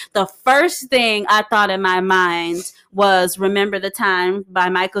it. The first thing I thought in my mind was Remember the Time by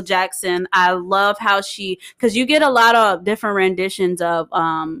Michael Jackson. I love how because you get a lot of different renditions of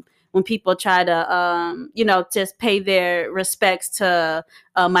when people try to, just pay their respects to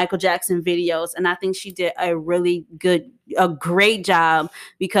Michael Jackson videos. And I think she did a great job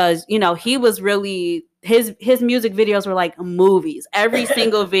because, he was really, his music videos were like movies. Every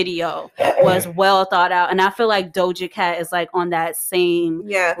single video was well thought out. And I feel like Doja Cat is like on that same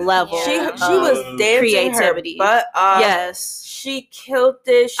level. She was dancing creativity. But yes. She killed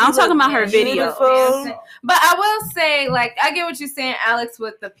it. I'm talking about her video. But I will say, like, I get what you're saying, Alex,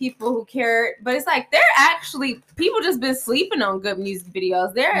 with the people who care. But it's like people just been sleeping on good music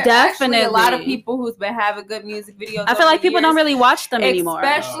videos. There are actually a lot of people who's been having good music videos. I feel like people don't really watch them anymore.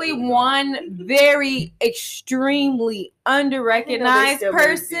 Especially one very extremely under-recognized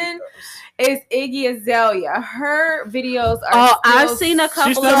person is Iggy Azalea. Her videos are I've seen a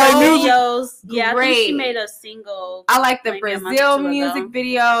couple of videos. Yeah, great. I think she made a single. I like the Brazil music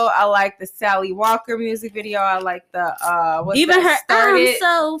video. I like the Sally Walker music video. I like the even her I'm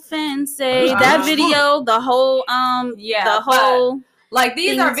so fancy. That video, the whole like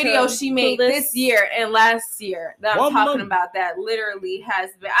these are videos she made this year and last year that I'm talking about that literally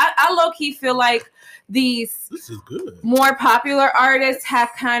has been. I low key feel like this is good. More popular artists have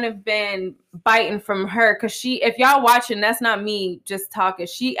kind of been biting from her because if y'all watching, that's not me just talking.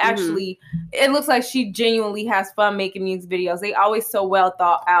 She actually, it looks like she genuinely has fun making music videos. They always so well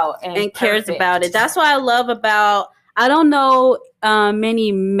thought out and cares about it. That's what I love about. I don't know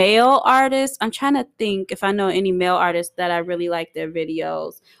many male artists. I'm trying to think if I know any male artists that I really like their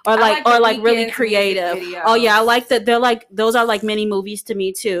videos or really creative. Oh yeah, I like that. They're like those are like mini movies to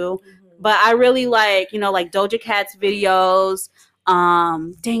me too. But I really like like Doja Cat's videos.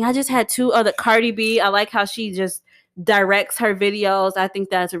 I just had 2 other Cardi B. I like how she just directs her videos. I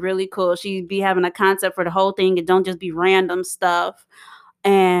think that's really cool. She be having a concept for the whole thing and don't just be random stuff.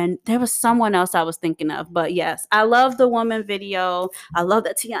 And there was someone else I was thinking of, but yes, I love the Woman video. I love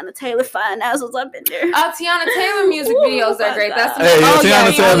that Tiana Taylor fine ass was up in there. Tiana Taylor music videos are great. That's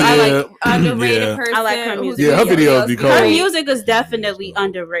Tiana Taylor, I like underrated person. I like her music. Yeah, her videos be cool. Her music is definitely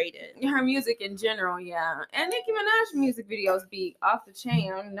underrated. Her music in general, yeah. And Nicki Minaj music videos be off the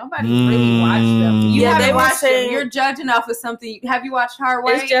chain. I mean, nobody's really watched them. You haven't watched them. You're judging off of something. Have you watched Hard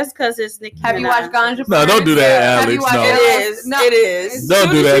Way? It's just because it's Nicki Minaj. Have you watched Ganja? No, don't do that, Alex. Have you watched It is. Don't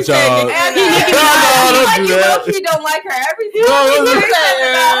do that, y'all. Don't do that. You don't like her. Everything. Don't do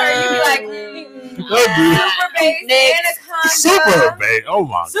that. You be like, Super Bass. Oh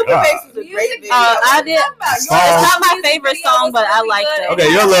my God. Super Bass was a great video. I did. It's not my favorite song, but I liked it.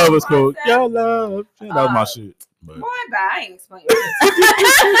 Okay, Your Love was cool. Your Love. That was my shit. Boy, but I ain't explain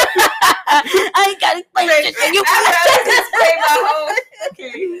I ain't got to explain it.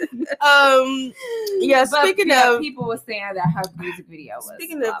 Yeah, speaking of people were saying that her music video was.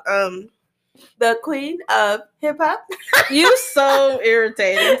 Speaking of the queen of hip hop. You so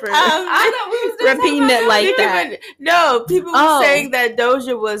irritating for I know we was repeating it like that. No, people were saying that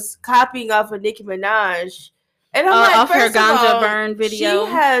Doja was copying off of Nicki Minaj. And I'm like, off her first of Ganja all, Burn video.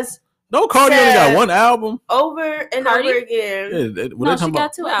 She has No, Cardi only got one album. Over and over again. Yeah, no, she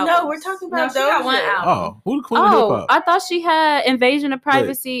got 2 albums. No, we're talking about Doja. Got one album. Oh, who the queen of hip hop? I thought she had Invasion of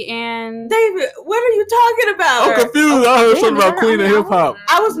Privacy and David. What are you talking about? I'm confused. I heard something about queen of hip hop.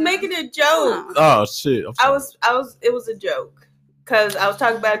 I was making a joke. Oh shit! I was. It was a joke. because I was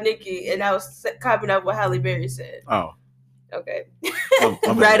talking about Nicki and I was copying up what Halle Berry said. Oh. Okay.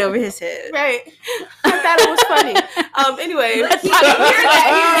 Right over his head. Right. I thought it was funny. Anyway. I thought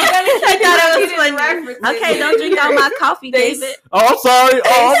it was funny. Okay, don't drink all my coffee, David. Oh, I'm sorry.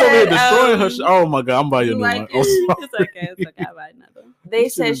 Oh, I'm over here destroying her. Oh my God, I'm buying you a new one. It's okay. It's okay. I'll buy another. They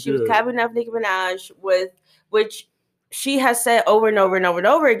said she was copying up Nicki Minaj which she has said over and over and over and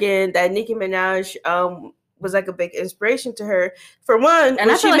over again that Nicki Minaj was like a big inspiration to her. For one, and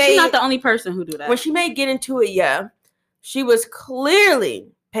I feel like she's not the only person who do that. When she made Get Into It, yeah, she was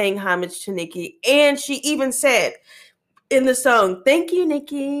clearly paying homage to Nicki, and she even said in the song, "Thank you,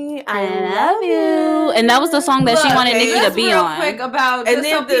 Nicki, I love you," and that was the song that she wanted Nicki to be on. Quick about and just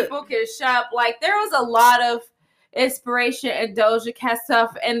so people can shop. Like there was a lot of inspiration and Doja Cat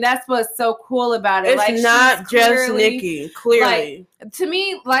stuff, and that's what's so cool about it. It's like not just Nicki, clearly. Like, to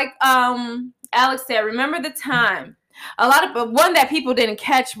me, like Alex said, remember the time. A lot of one that people didn't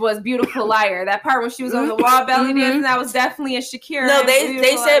catch was "Beautiful Liar." That part when she was on the wall belly dancing, that was definitely a Shakira. No,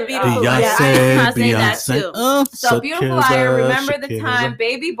 they said "Beautiful Liar." I say that too. So "Beautiful Liar." Remember the time,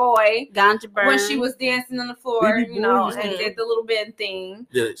 "Baby Boy," Ganja Burns, when she was dancing on the floor, and did the little bit thing.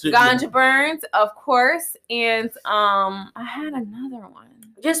 Ganja Burns, of course, and I had another one.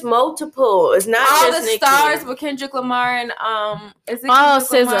 Just multiple. It's not all just the Nicki. Stars with Kendrick Lamar and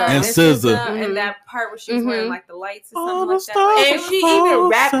SZA and SZA and that part where she was wearing like the lights or something like that. And she even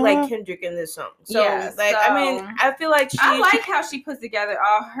rapped like Kendrick in this song. So I mean, I feel like I like how she puts together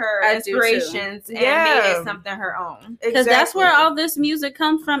all her inspirations and made it something her own. Because that's where all this music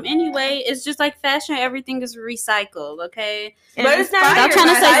comes from anyway. It's just like fashion; everything is recycled. Okay, and but it's not. I'm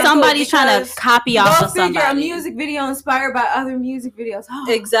trying to say somebody's trying to copy off of somebody. A music video inspired by other music videos.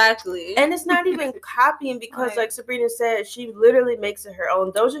 Exactly. And it's not even copying because like Sabrina said, she literally makes it her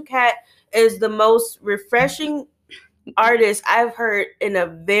own. Doja Cat is the most refreshing artist I've heard in a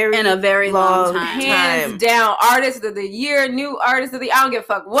very long time. Hands down, artist of the year, new artist of the I don't give a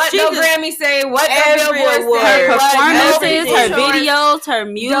fuck what no Grammy say, what no Billboard say, her performances, her videos, her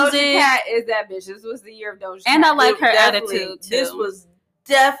music. Doja Cat is that bitch. This was the year of Doja Cat. And I like her attitude too. This was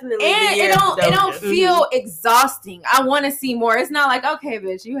definitely and it don't feel exhausting. I want to see more. It's not like, okay,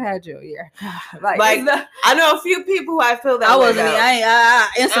 bitch, you had your year. like I know a few people who I feel that I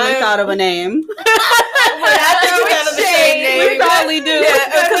instantly thought of a name. We probably do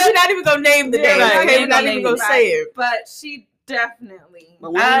because we're not even gonna name the name. Right. Okay, we're not even gonna say it. But she definitely.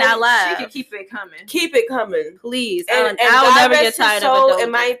 But when we're not live, she can keep it coming. Keep it coming, please. And I will never get tired of it.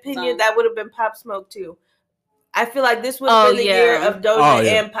 In my opinion, that would have been Pop Smoke too. I feel like this would have been the year of Doja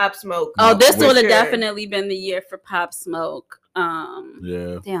and Pop Smoke. Oh, this would have definitely been the year for Pop Smoke.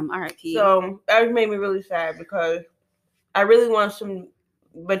 Damn, R.I.P. So that made me really sad because I really want some,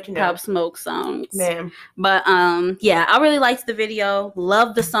 but Pop Smoke songs, man. But I really liked the video.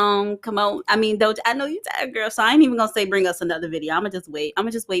 Love the song. Come on, I mean, Doja, I know you tired, girl, so I ain't even gonna say bring us another video. I'm gonna just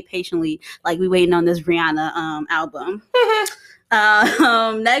wait patiently, like we waiting on this Rihanna album.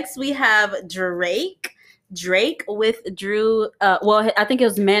 Next we have Drake with I think it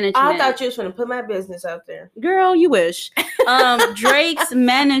was management. I thought you was going to put my business out there. Girl, you wish. Drake's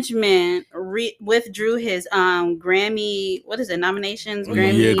management withdrew his Grammy, what is it, nominations,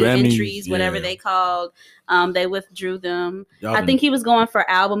 Grammy entries, whatever they called. They withdrew them. I think he was going for rap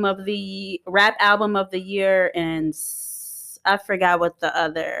album of the year, and I forgot what the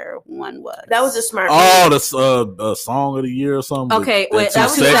other one was. That was a smart move. The song of the year or something. Okay, wait, that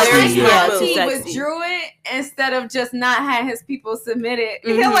was he withdrew it instead of just not have his people submit it.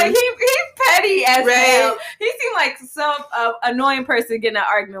 Mm-hmm. He's petty as hell. He seemed like some annoying person getting an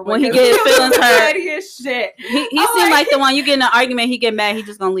argument with. When he get feelings hurt, petty as shit. He seemed like the one you get in an argument, he get mad, he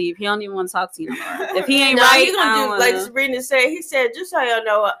just gonna leave. He don't even want to talk to you no more. If he ain't right, he's gonna do like Sabrina said. He said, just so y'all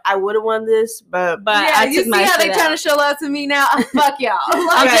know, I would have won this, but I took my how they trying to show love to me now. Fuck y'all.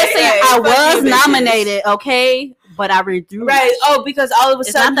 I'm just saying I was nominated, okay, but I reduced. Right. Oh, because all of a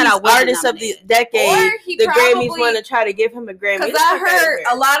sudden he's artist of the decade. The Grammys want to try to give him a Grammy. Because I heard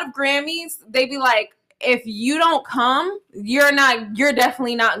a lot of Grammys, they be like, if you don't come, you're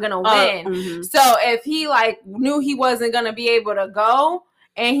definitely not gonna win. Mm-hmm. So if he like knew he wasn't gonna be able to go,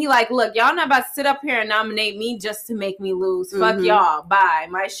 and he like, look, y'all not about to sit up here and nominate me just to make me lose. Mm-hmm. Fuck y'all. Bye.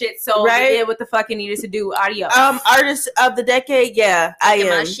 My shit sold. Right? Did what the fuck it needed to do. Adios. Artist of the decade. Yeah, I am.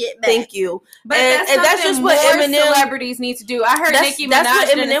 My shit back. Thank you. But that's just what Eminem celebrities need to do. I heard Nicki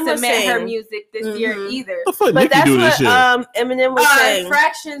Minaj didn't submit her music this year either. But that's what Eminem was saying.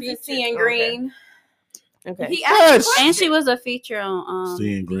 Fractions and Seeing Green. Okay. He asked and she was a feature on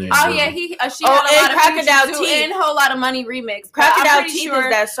Seeing Green. Oh yeah, she had a lot of Crocodile features Teeth and Whole Lot of Money remix. Crocodile Teeth is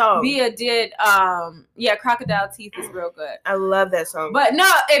that song. Bia did Crocodile Teeth is real good. I love that song. But no,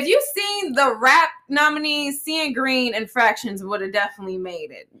 if you've seen the rap nominees, Seeing Green and Fractions would have definitely made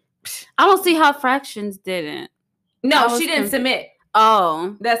it. I don't see how Fractions didn't. No, she didn't submit.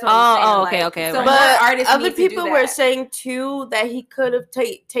 Oh, that's what I'm saying. Okay. So but other people were saying too that he could have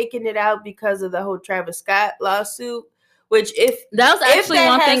taken it out because of the whole Travis Scott lawsuit. Which that was actually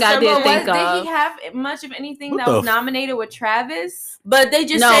one thing I did think of. Did he have much of anything that was nominated with Travis? But they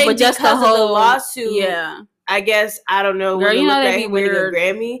just saying but just because the whole of the lawsuit. Yeah. I guess I don't know. Girl, you know they be weird.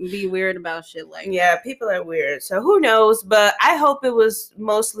 Grammy. Be weird about shit like that. Yeah, people are weird. So who knows? But I hope it was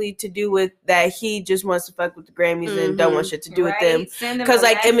mostly to do with that he just wants to fuck with the Grammys and don't want shit to do with them. Because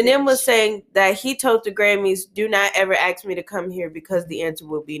like Eminem was saying that he told the Grammys, "Do not ever ask me to come here because the answer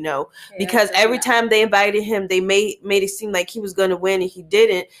will be no." Yeah, because every time they invited him, they made it seem like he was going to win and he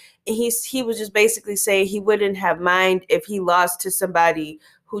didn't. And he was just basically saying he wouldn't have mind if he lost to somebody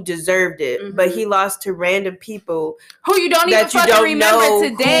who deserved it, but he lost to random people who you don't even fucking remember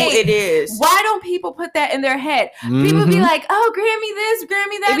today. Who it is. Why don't people put that in their head? People be like, "Oh, Grammy this,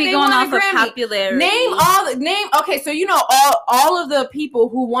 Grammy that." They be going off of popularity. Name. Okay, so you know all of the people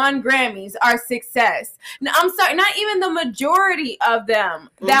who won Grammys are success. Now, I'm sorry, not even the majority of them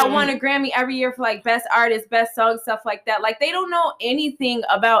that won a Grammy every year for like best artist, best song, stuff like that. Like they don't know anything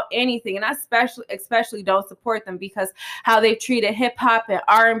about anything, and I especially don't support them because how they've treated hip hop and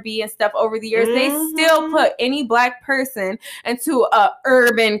R&B and stuff over the years. They still put any black person into a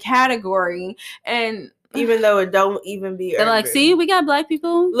urban category, and even though it don't even be they're urban. Like, see, we got black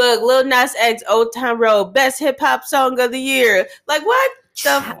people. Look, Lil Nas X, Old Town Road, best hip hop song of the year. Like what?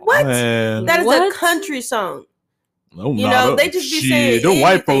 Man. That is a country song. No, you know, they just be saying them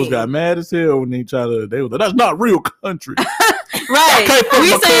white folks got mad as hell when they try to. They were like, that's not real country. Right. We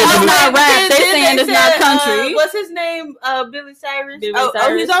saying it's not rap. They saying it's not country. What's his name? Billy Cyrus.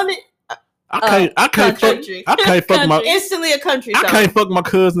 Oh, he's on it. I can't fuck my instantly a country song. I can't fuck my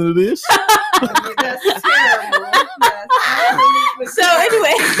cousin to this. That's terrible. So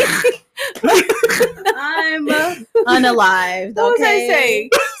anyway, I'm unalived. What was I saying?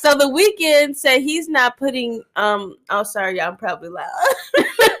 So The Weeknd said he's not putting. Oh, sorry, y'all. I'm probably loud. Did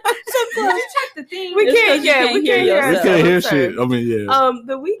you check the thing? We can't hear shit. I mean, yeah.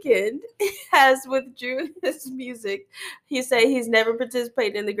 The Weeknd has withdrew his music. He said he's never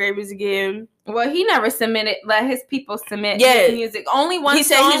participated in the Grammys again. Well, he never let his people submit his music. Only one he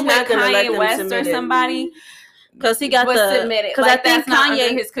song said he's not gonna let them West or somebody. Because he got submitted. Because I think Kanye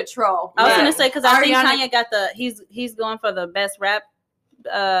under his control. I was gonna say because I think Kanye got he's going for the best rap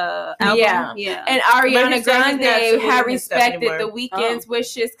album. Yeah. And Ariana Grande had respected The Weeknd's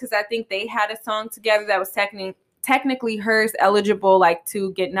wishes because I think they had a song together that was technically hers eligible like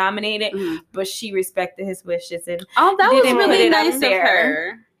to get nominated, but she respected his wishes and that was really nice of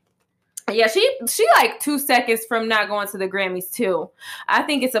her. Yeah, she like 2 seconds from not going to the Grammys too. I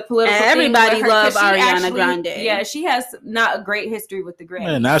think it's a political thing. Everybody loves Ariana Grande. Yeah, she has not a great history with the Grammys.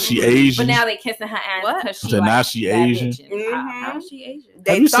 Man, now she Asian. But now they kissing her ass because she now she Asian. How is she Asian?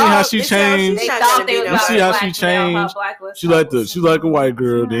 Have you seen how she changed? They thought they you see how she changed? She like a white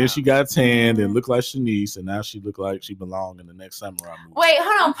girl. Then she got tanned and looked like Shanice, and now she look like she belong in the next Samurai movie. Wait,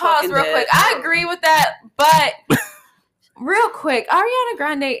 hold on, pause real quick. I agree with that, but. Real quick, Ariana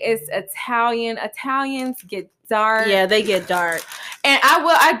Grande is Italian. Italians get dark. Yeah, they get dark. And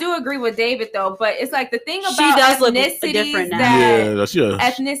I do agree with David though, but it's like the thing about she does look different now.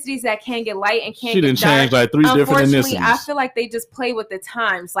 Ethnicities that can get light and can't. She didn't change like 3 different ethnicities. I feel like they just play with the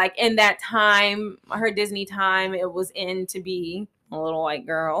times. Like in that time, her Disney time, it was in to be a little white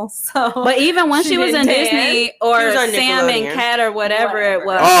girl. So, but even when she was in Disney or Sam and Cat or whatever it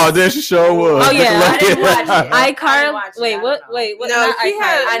was. Oh, there she sure was. Oh yeah, I didn't watch it. iCarly. Wait, what? No,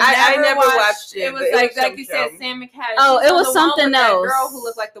 I never watched it. It was like you said, Sam and Cat. Oh, it was something else. That girl who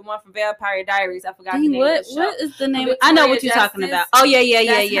looked like the one from Vampire Diaries. I forgot the name. What is the name? I know what you're talking about. Oh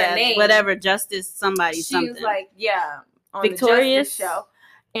yeah. Whatever, Justice somebody. She was like on Victorious the show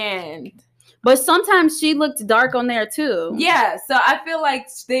and. But sometimes she looked dark on there too. Yeah, so I feel like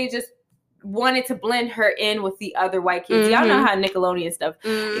they just wanted to blend her in with the other white kids. Y'all know how Nickelodeon stuff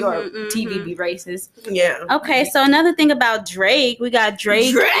or TV be racist. Yeah. Okay, so another thing about Drake, we got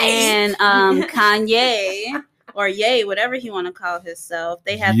Drake. And Kanye or Ye, whatever he want to call himself.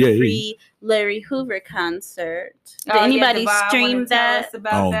 They have the free Larry Hoover concert. Did anybody stream that?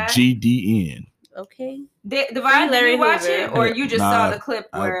 On GDN. Okay. Divine, Larry watch it, or you just saw the clip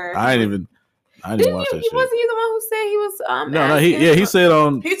where I didn't watch that shit. Wasn't he the one who said he was? He said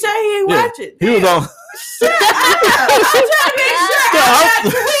on. He said he ain't watch it. He was on. I'm trying to make sure I'm not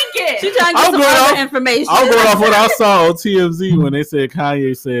tweaking. She's trying to get some other information. I'm going off what I saw on TMZ when they said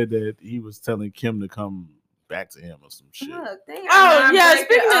Kanye said that he was telling Kim to come back to him or some shit. Oh yeah,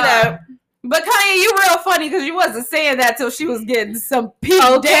 speaking of that. But Kanye, you real funny because you wasn't saying that till she was getting some Pete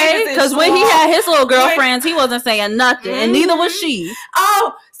Davidson. Because when he had his little girlfriends, he wasn't saying nothing, and neither was she.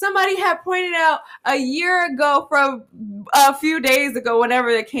 Oh, somebody had pointed out a year ago, from a few days ago, whenever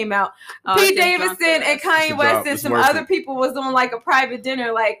it came out, Pete Davidson and Kanye West and some other people was on like a private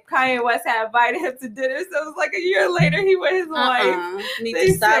dinner. Like Kanye West had invited him to dinner, so it was like a year later he with his wife. Need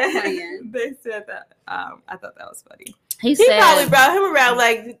to stop playing. They said that. I thought that was funny. He probably brought him around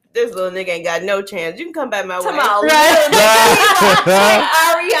like, this little nigga ain't got no chance. You can come back my way. Like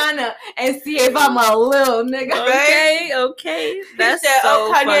Ariana and see if I'm a little nigga. Okay. That's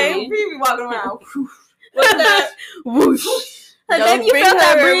so funny. He be walking around. What's that? Whoosh. Baby, you felt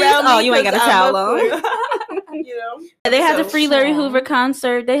that breeze? Oh, you ain't got a towel on. You know? They had the Free Larry Hoover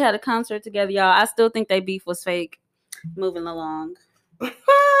concert. They had a concert together, y'all. I still think they beef was fake. Moving along.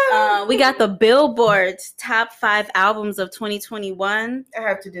 We got the Billboard's top 5 albums of 2021. I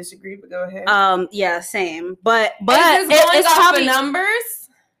have to disagree, but go ahead. Yeah, same. But it's probably numbers.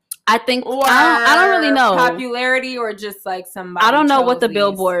 I think I don't really know popularity or just like somebody. I don't know what the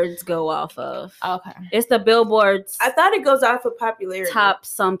Billboards go off of. Okay, it's the Billboards. I thought it goes off of popularity. Top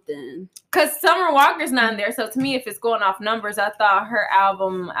something. Because Summer Walker's not in there, so to me, if it's going off numbers, I thought her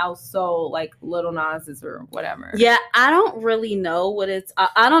album outsold like Lil Nas's or whatever. Yeah, I don't really know what it's.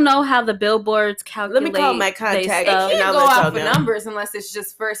 I don't know how the Billboards calculate. Let me call my contact. It can't go off of numbers unless it's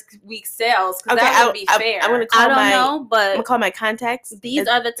just first week sales. Okay, that would be fair. I don't know, but I'm gonna call my contacts. These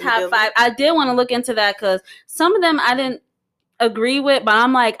are the top 5. I did want to look into that because some of them I didn't agree with, but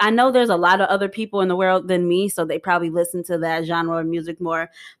I'm like, I know there's a lot of other people in the world than me, so they probably listen to that genre of music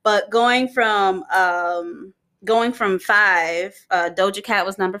more. But going from 5, Doja Cat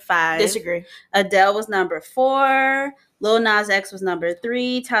was number 5. Disagree. Adele was number 4. Lil Nas X was number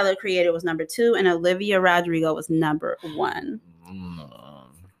 3. Tyler Creator was number 2, and Olivia Rodrigo was number 1.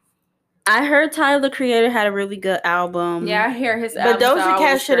 I heard Tyler the Creator had a really good album. Yeah, I hear his album. But Doja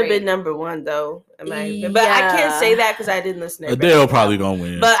Cat should have been number 1 though. But I can't say that because I didn't listen to it. Adele probably gonna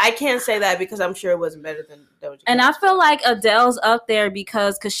win. But I can't say that because I'm sure it wasn't better than Doja Cat. And I feel like Adele's up there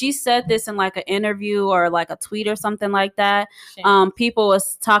because she said this in like an interview or like a tweet or something like that. People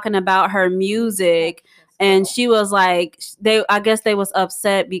was talking about her music and she was like, I guess they was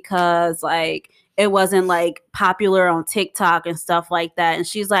upset because like it wasn't like popular on TikTok and stuff like that. And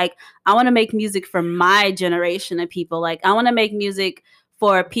she's like, I want to make music for my generation of people. Like, I want to make music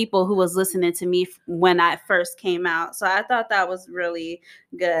for people who was listening to me when I first came out. So I thought that was really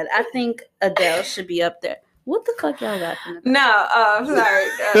good. I think Adele should be up there. What the fuck y'all laughing about? No, sorry.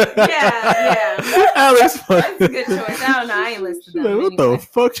 Yeah. Alex, that's a good choice. I don't know. I ain't listening to that. What the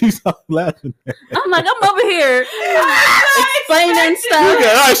fuck you laughing at? I'm like, I'm over here explaining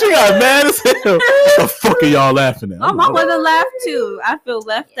stuff. She got mad as hell. What the fuck are y'all laughing at? I want to laugh too. I feel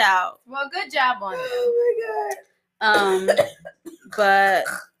left out. Well, good job on it. Oh my god. But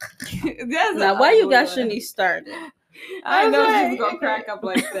now, why you got Shanice started? I know she's gonna crack up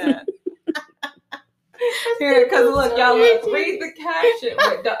like that. Here, because look, y'all, read the caption.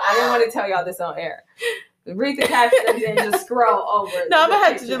 I didn't want to tell y'all this on air. Read the caption and then just scroll over. No, I'm gonna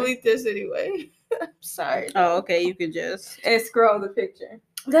have to delete this anyway. I'm sorry. Oh, okay. You can just scroll the picture.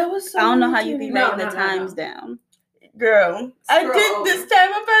 That was so I don't know how you be writing the times down. Girl, I did this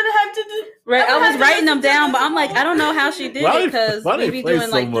time. I'm gonna have to do. Right, I was writing them down, but I'm like, I don't know how she did it because we be doing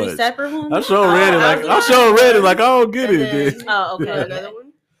like 3 separate ones. I sure read it like I don't get it. Oh, okay. Another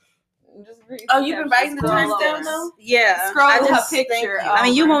one. Oh, you've been writing the times down though? Yeah. Scroll her picture. I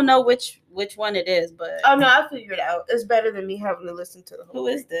mean, you won't know which one it is, but oh no, I'll figure it out. It's better than me having to listen to the whole. Who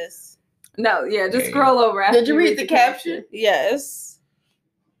is this? No, yeah, just scroll over. Did you read the caption? Yes.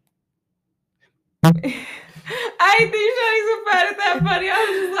 I didn't think Shanice was that funny. I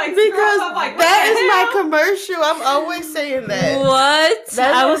was just like, because like, that is my commercial. I'm always saying that. What?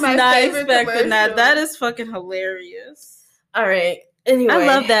 I was not expecting that. That is fucking hilarious. All right. Anyway, I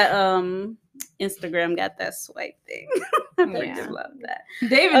love that Instagram got that swipe thing. I freaking love that.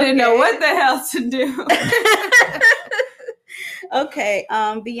 David didn't know what the hell to do. Okay,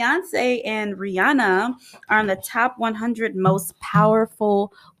 Beyonce and Rihanna are on the top 100 most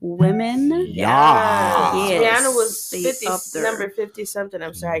powerful women. Yeah. Yes. Rihanna was number 50 something.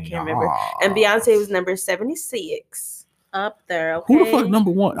 I'm sorry, I can't remember. And Beyonce was number 76. Up there. Okay. Who the fuck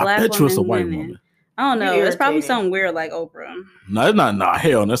number 1? Black I bet you it's a white women. woman. I don't know. It's probably something weird like Oprah. No, it's not. Nah,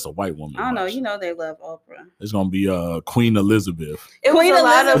 hell, that's a white woman. I don't know. You know they love Oprah. It's gonna be Queen Elizabeth. It was a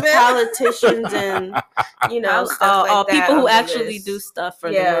lot of politicians and stuff like that. People who actually do stuff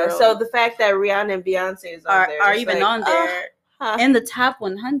for the world. So the fact that Rihanna and Beyonce is are even on there in the top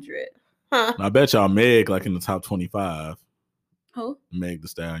 100. Huh. I bet y'all Meg like in the top 25. Who? Meg Thee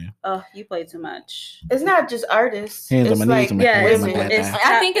Stallion. Oh, you play too much. It's not just artists. Hands on my knees.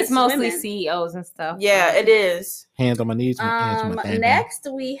 I think it's mostly women. CEOs and stuff. Yeah, it is. Hands on my knees. Next,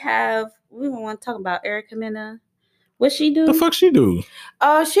 we want to talk about Erica Mena. What she do? The fuck she do?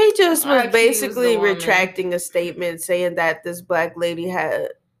 She just was basically retracting a statement saying that this black woman,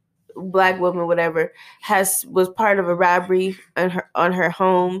 whatever, was part of a robbery on her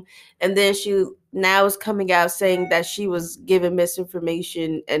home, and then she now is coming out saying that she was given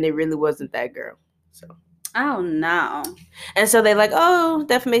misinformation and it really wasn't that girl. So oh no. And so they're like, oh,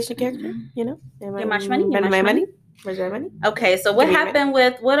 defamation of character, Get my money. Okay, so what happened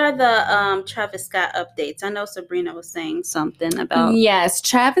what are the Travis Scott updates? I know Sabrina was saying something about. Yes,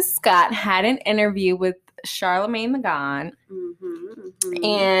 Travis Scott had an interview with Charlamagne the God,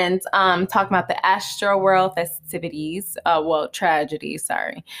 and talking about the Astroworld festivities. Tragedy.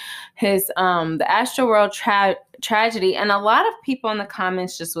 Sorry, the Astroworld tragedy, and a lot of people in the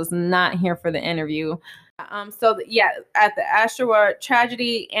comments just was not here for the interview. At the Astroworld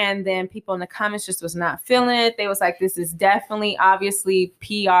tragedy, and then people in the comments just was not feeling it. They was like, this is definitely obviously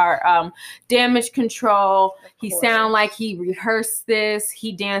PR damage control. He sounded like he rehearsed this.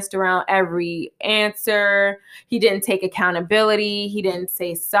 He danced around every answer. He didn't take accountability. He didn't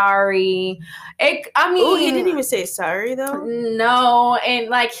say sorry. He didn't even say sorry though. No, and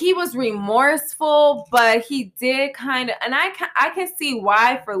like he was remorseful, but he did kind of, and I can see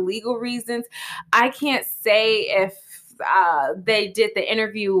why for legal reasons. I can't say if they did the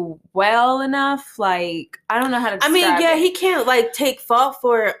interview well enough. Like, I don't know how to describe it. He can't like take fault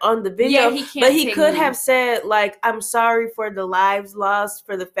for it on the video. Yeah, he can't. But he could have said like, I'm sorry for the lives lost,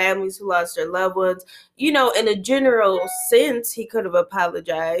 for the families who lost their loved ones. In a general sense, he could have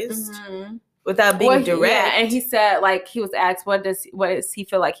apologized. Without being direct. Yeah, and he said, like, he was asked, what does he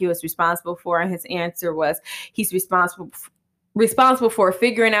feel like he was responsible for? And his answer was, he's responsible for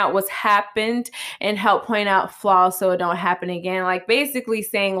figuring out what's happened and help point out flaws so it don't happen again. Like, basically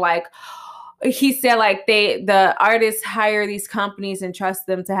saying, like, he said, like, the artists hire these companies and trust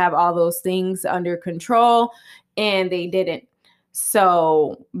them to have all those things under control, and they didn't.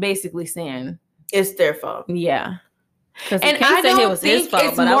 So basically saying it's their fault. Yeah. And I don't think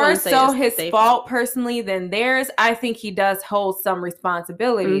it's more so his fault personally than theirs. I think he does hold some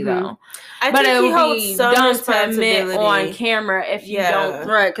responsibility though. But it would be dumb to admit on camera if you don't.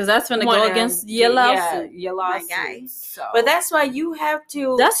 Right, because that's going to go against your lawsuit. Your lawsuit. So. But that's why you have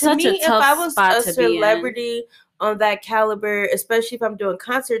to. That's such a tough spot to be in. If I was a celebrity on that caliber, especially if I'm doing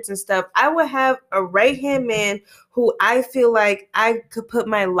concerts and stuff, I would have a right-hand man who I feel like I could put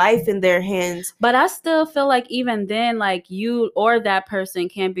my life in their hands. But I still feel like even then, like you or that person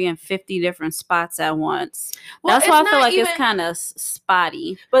can't be in 50 different spots at once. Well, that's why I feel like it's kind of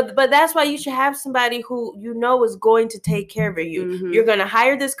spotty. But that's why you should have somebody who is going to take care of you. You're going to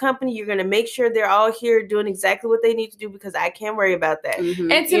hire this company. You're going to make sure they're all here doing exactly what they need to do because I can't worry about that.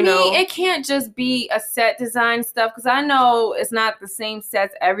 And to me, it can't just be a set design stuff because I know it's not the same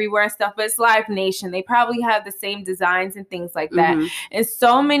sets everywhere and stuff, but it's Live Nation. They probably have the same designs and things like that. And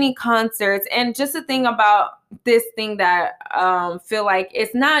so many concerts. And just the thing about this thing that feel like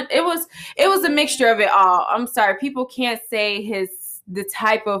it was a mixture of it all. I'm sorry, people can't say the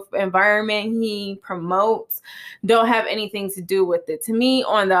type of environment he promotes don't have anything to do with it. To me,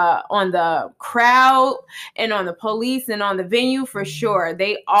 on the crowd and on the police and on the venue, for sure,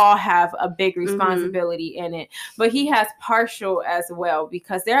 they all have a big responsibility in it. But he has partial as well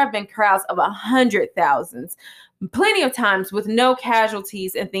because there have been crowds of 100,000s plenty of times with no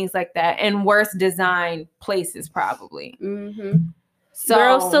casualties and things like that, and worse designed places probably. So,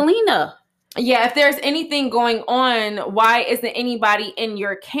 girl, Selena. Yeah, if there's anything going on, why isn't anybody in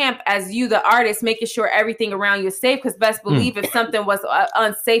your camp as you, the artist, making sure everything around you is safe? Because best believe if something was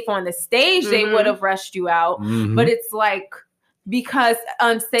unsafe on the stage, they would have rushed you out. But it's like, because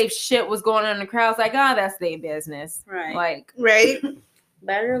unsafe shit was going on in the crowd, it's like, oh, that's their business. Right. Like, right.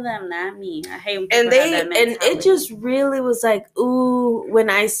 Better them, not me. I hate when and it just really was like, ooh,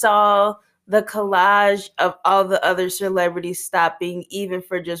 when I saw the collage of all the other celebrities stopping, even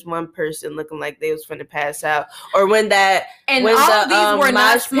for just one person looking like they was finna pass out, or when the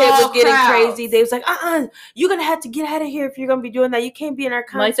mosh pit was getting crazy, they was like, you're gonna have to get out of here if you're gonna be doing that. You can't be in our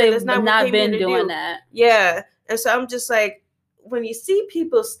concert. Like they've not been doing that. Yeah, and so I'm just like, when you see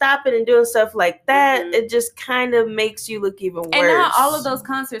people stopping and doing stuff like that, it just kind of makes you look even worse. And not all of those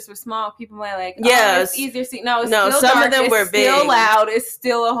concerts were small. People were like, it's easier to see. No, still some dark. of them were big. Still loud. It's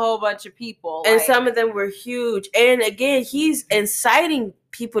still a whole bunch of people. And some of them were huge. And again, he's inciting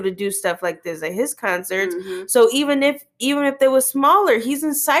people to do stuff like this at his concerts. So even if they were smaller, he's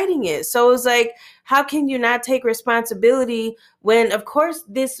inciting it. So it's like, how can you not take responsibility when, of course,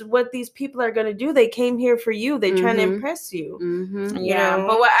 this is what these people are going to do? They came here for you. They're trying to impress you. You know?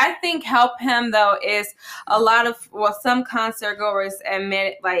 But what I think helped him, though, is some concert goers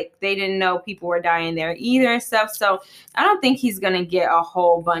admit, like, they didn't know people were dying there either and stuff. So I don't think he's going to get a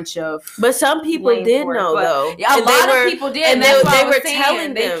whole bunch of... But some people did know, though. A lot of people did. And they were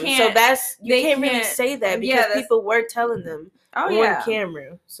telling them. So you can't really say that because people were telling them. On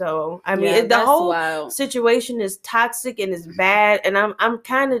camera. So I mean, the whole situation is toxic and it's bad, and I'm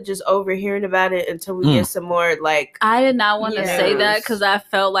kind of just overhearing about it until we get some more like. I did not want to say that because I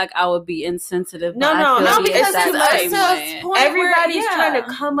felt like I would be insensitive. No, because everybody's trying to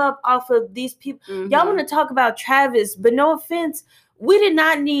come up off of these people. Y'all want to talk about Travis, but no offense, we did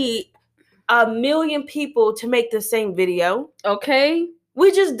not need 1 million people to make the same video. Okay,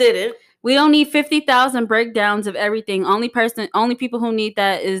 we just didn't. We don't need 50,000 breakdowns of everything. Only people who need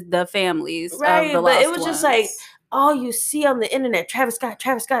that is the families. Right, of the but lost it was ones. just like all you see on the internet, Travis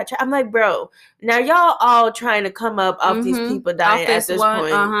Scott. I'm like, bro, now y'all all trying to come up off these people dying at this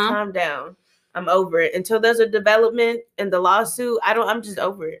point. Calm down. I'm over it. Until there's a development in the lawsuit, I'm just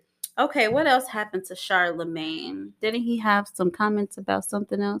over it. Okay, what else happened to Charlemagne? Didn't he have some comments about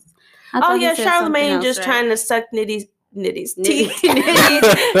something else? Charlemagne just trying to suck Nitty's teeth.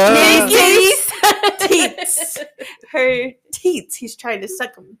 Her teeth. He's trying to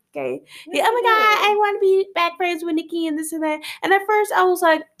suck them. Okay. Oh my God, I want to be back friends with Nikki and this and that. And at first I was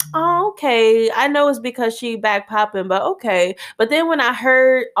like, oh, okay. I know it's because she back popping, but okay. But then when I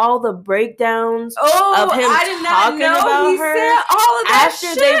heard all the breakdowns of him talking about her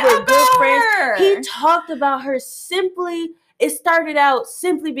after they were good friends, he talked about her simply. It started out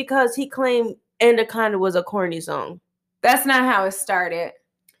simply because he claimed Anaconda was a corny song. That's not how it started.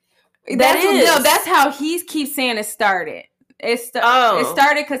 That's how he keeps saying it started. It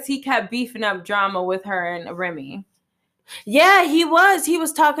started because he kept beefing up drama with her and Remy. Yeah, he was. He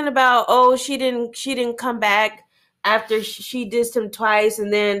was talking about, she didn't come back after she dissed him twice,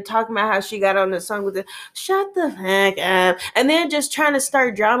 and then talking about how she got on the song with the shut the fuck up, and then just trying to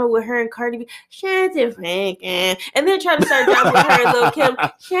start drama with her and Cardi B, shut the fuck up, and then trying to start drama with her and Lil Kim,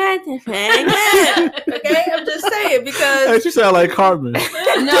 shut the fuck up. Okay, I'm just saying because she sound like Cartman. But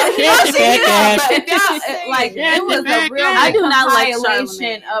if y'all like, it was a real. I do not like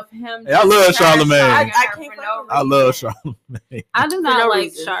Charlemagne of him. I love Charlemagne. I love Charlemagne. I do not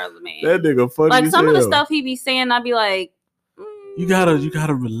like Charlemagne. That nigga funny. Like some of the stuff he be saying, I be like, you gotta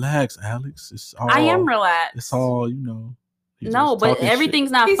relax, Alex. It's all, I am relaxed. It's all, you know. No, but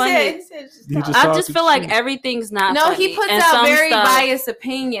everything's not funny. I just feel like everything's not funny. No, he puts out very biased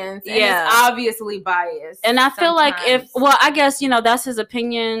opinions. And it's obviously biased. And I feel like I guess, that's his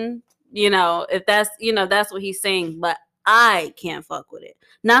opinion, if that's what he's saying, but I can't fuck with it.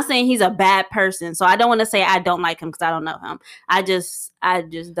 Not saying he's a bad person, so I don't want to say I don't like him because I don't know him. I just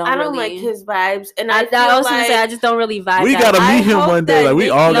don't. I don't like his vibes, and I was gonna say I just don't really vibe. We gotta meet him one day. Like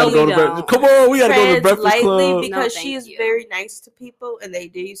we all gotta go to breakfast. Come on, we gotta go to Breakfast Club because she is very nice to people, and they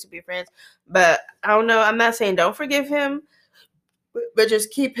did used to be friends. But I don't know. I'm not saying don't forgive him, but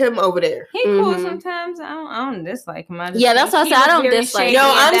just keep him over there. He cool sometimes. I don't dislike him. That's what I said. I don't dislike.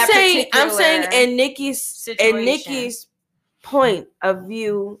 No, I'm saying, in Nikki's point of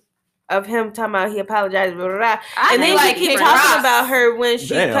view of him talking about he apologized, blah, blah, blah. And then he keep talking about her when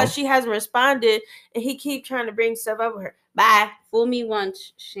because she hasn't responded, and he keep trying to bring stuff up with her. Bye. Fool me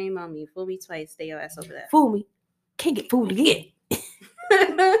once, shame on me. Fool me twice, stay your ass over that. Fool me, can't get fooled again.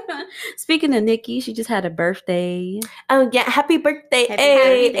 Speaking of Nikki, she just had a birthday. Oh yeah, happy birthday!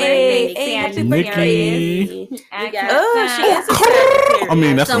 Happy birthday, Nikki! She is a Sagittarius. I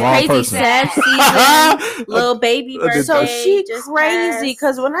mean, that's the wrong person. Season, little baby birthday. So she crazy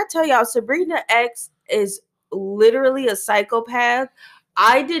because when I tell y'all, Sabrina X is literally a psychopath.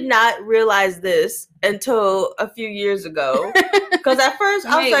 I did not realize this until a few years ago. Because at first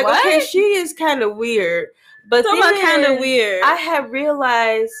I was like, what? Okay, she is kind of weird. But then kind of weird. I have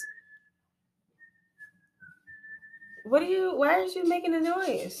realized. Why are you making a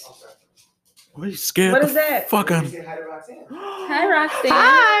noise? What are you scared? What is that? Fuck out. Hi, Roxanne.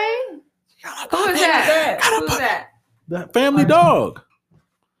 Hi. Who is that? Who's that? That family dog.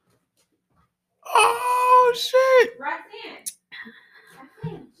 Oh shit. Roxanne.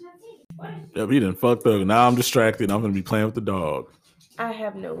 Yep, he done fucked up. Now I'm distracted. I'm gonna be playing with the dog. I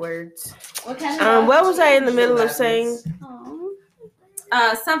have no words. What kind of what was I in the middle of saying?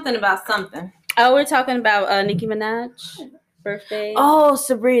 Something about something. Oh, we're talking about Nicki Minaj birthday. Oh,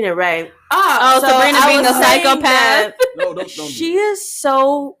 Sabrina, right? So Sabrina being a psychopath. No, She is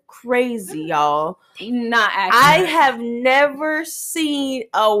so crazy, y'all. Not accurate. I have never seen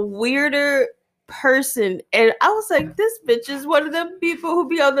a weirder person, and I was like, this bitch is one of them people who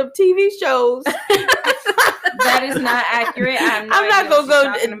be on them TV shows. That is not accurate. I'm not gonna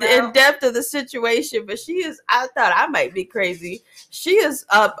go in depth of the situation, but she is. I thought I might be crazy. She is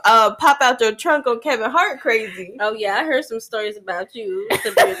pop out your trunk on Kevin Hart crazy. Oh yeah, I heard some stories about you,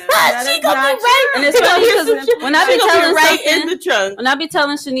 Sabrina. She gonna be right, and it's funny because when I be telling right in the trunk, when I be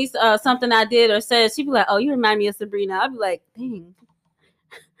telling Shanice something I did or said, she be like, "Oh, you remind me of Sabrina." I'll be like, "Dang."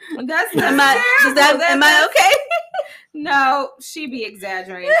 That's am I okay? No, she be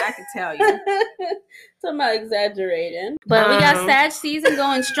exaggerating. I can tell you. So I'm exaggerating. But we got Sag season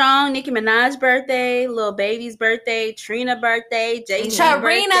going strong. Nicki Minaj birthday, Lil Baby's birthday, Trina birthday, Jay-Z's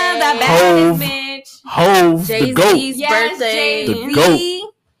birthday. the baddest bitch. Hove, Jay-Z's the goat. birthday. The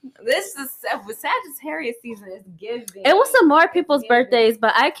goat. This is Sagittarius season is giving. It was some more people's birthdays,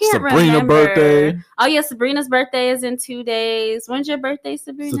 but I can't Sabrina remember. birthday. Oh yeah, Sabrina's birthday is in 2 days. When's your birthday,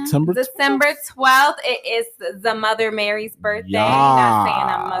 Sabrina? September 12th. It is the Mother Mary's birthday. Yes. Not saying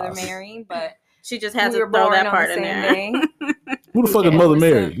I'm Mother Mary, but She just had we to were throw born that on part the in same there. day. Who the fuck is Mother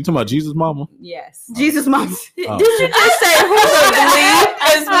Mary? You talking about Jesus' mama? Yes. Jesus mom. Oh. did you just say who would believe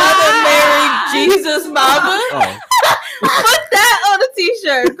is Mother Mary Jesus Mama? Oh. Put that on a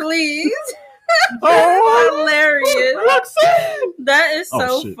t-shirt, please. Oh, hilarious. That is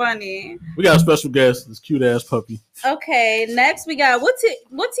so shit. funny. We got a special guest, this cute ass puppy. Okay, next we got what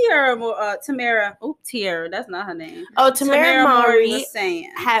Tamara. Oh, Tiara, that's not her name. Oh, Tamara Mowry was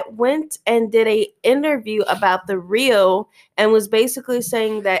saying. went and did a interview about The Real and was basically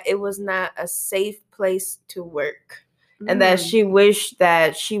saying that it was not a safe place to work. And that she wished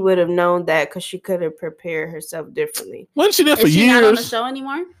that she would have known that because she could have prepared herself differently. Wasn't she there for Is she years? not on the show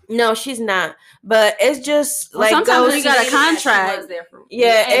anymore? No, she's not. But it's just Well, sometimes you got a contract. She was there for,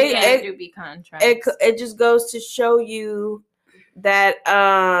 Yeah, it do be contracts. It just goes to show you that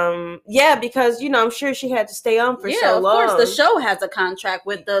because I'm sure she had to stay on for so long. Of course the show has a contract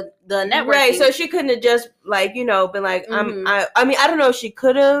with the network, right? So she couldn't have just been like Mhm. I mean I don't know if she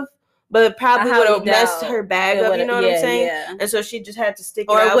could have, but probably would have messed her bag up. You know what I'm saying? Yeah. And so she just had to stick.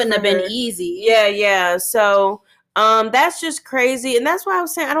 Or it it out wouldn't for have been her. easy. Yeah. So that's just crazy, and that's why I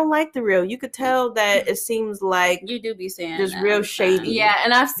was saying I don't like The Real. You could tell that it seems like You do be saying just that real all the time. shady. Yeah,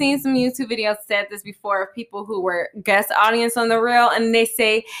 and I've seen some YouTube videos said this before of people who were guest audience on The Real, and they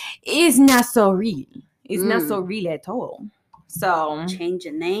say it's not so real. It's not so real at all. So Change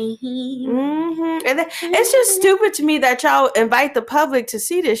your name. Mm-hmm. And it's just stupid to me that y'all invite the public to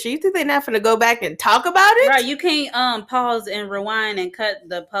see this shit. You think they're not going to go back and talk about it? Right, you can't pause and rewind and cut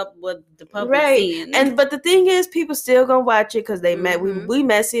the public Right. scene. But the thing is, people still gonna watch it because they Mhm. we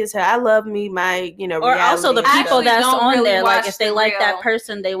messy as hell. I love me my or also the reality people actually that's don't on really there. Like watch if they The like that Real.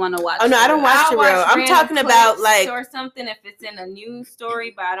 person, they want to watch. Oh no, I don't watch I'll The Real. watch I'm random talking about clips like or something if it's in a news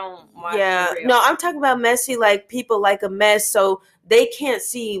story, but I don't watch yeah. The Real. No, I'm talking about messy like people like a mess, so they can't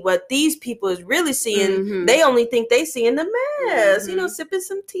see what these people is really seeing. Mhm. They only think they seeing the mess, Mhm. sipping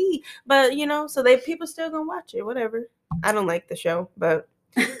some tea. But so people still gonna watch it. Whatever. I don't like the show, but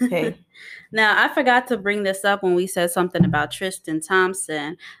hey. Now, I forgot to bring this up when we said something about Tristan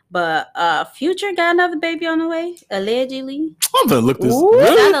Thompson, but Future got another baby on the way, allegedly. I'm gonna look this. Ooh. Is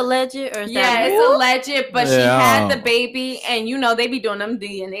Really? that alleged or is Yeah, that it's alleged, but she Yeah. had the baby, and they be doing them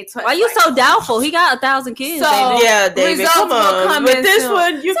DNA tests. Why you so doubtful? He got 1,000 kids, So- baby. Yeah, David, Results come will on. come With in this soon.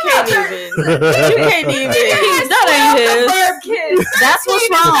 one, you can't even. You can't even. That ain't his. That's what's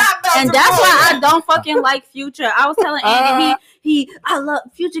wrong. And that's why I don't fucking like Future. I was telling Andy, I love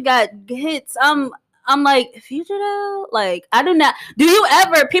Future got hits. I'm like, Future though? Like, I do not. Do you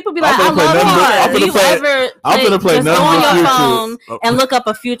ever? People be like, I I'm finna love play nothing but- hard. I'm Do finna you play- ever? I'm finna play just go nothing on but your Future. phone and look up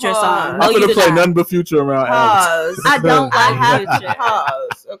a Future song. Pause. No, I'm you gonna do play not. nothing but Future around Alex. Pause. I don't like have Future. to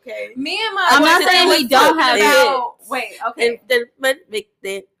pause. Okay. Me and my I'm not boyfriend saying he was don't talking have about- hits. Wait, okay.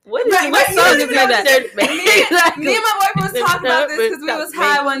 What Right, song is that? Me and my boyfriend was talking about this because we was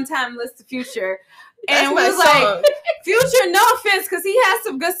high one time, listening to Future. And we was like, Future, no offense, because he has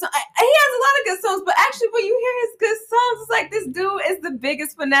some good songs. He has a lot of good songs, but actually when you hear his good songs, it's like this dude is the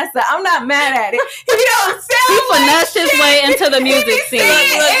biggest finesse. I'm not mad at it. He don't sound He like finessed his shit. way into the music He scene.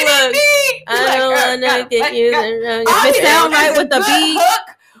 sing Look. anything. I don't wanna get you around. If it sound right There's a with the good beat.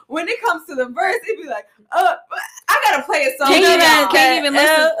 hook, when it comes to the verse, it'd be like, I gotta play a song. Can't even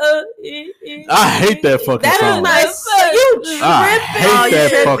listen. I hate that fucking that song. That is my I hate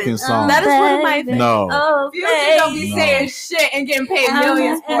that fucking song. That is one of my No. Future don't be saying shit and getting paid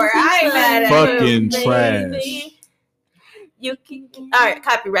millions for it. I ain't mad at Fucking him. trash. You can, all right,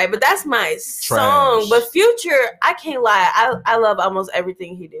 copyright, but that's my song. But Future, I can't lie, I love almost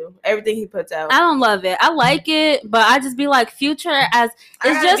everything he do, everything he puts out. I don't love it. I like it, but I just be like Future as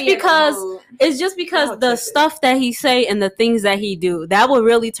it's just because the stuff that he say and the things that he do that would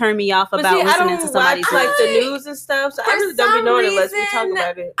really turn me off about listening to somebody's watch, like the news and stuff. So I really don't be knowing unless we talk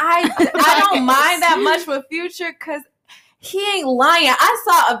about it. I don't mind that much with Future because he ain't lying. I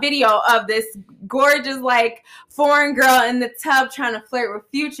saw a video of this gorgeous, like, foreign girl in the tub trying to flirt with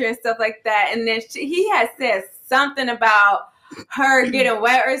Future and stuff like that. And then he had said something about her getting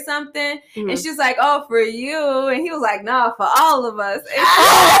wet or something. Mm-hmm. And she's like, oh, for you. And he was like, no, for all of us. And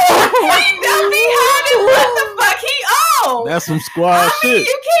he don't be having what the fuck he owns. That's some squad shit.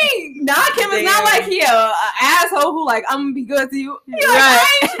 You can't knock him. It's not like he a asshole who like, I'm going to be good to you. He like,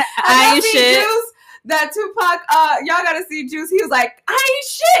 right. I ain't shit. Juice. That Tupac, y'all gotta see Juice. He was like, I ain't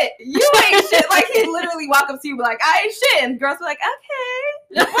shit. You ain't shit. Like, he literally walk up to you and be like, I ain't shit. And girls were like,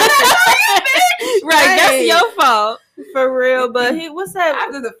 okay. Right, that's your fault. For real. But what's that?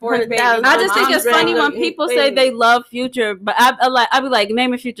 After the fourth baby. I just think it's funny when people say they love Future, but I be like,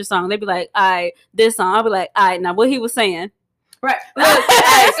 name a Future song. They be like, this song. I'll be like, now what he was saying. Right. What the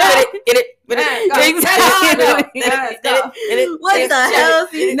hell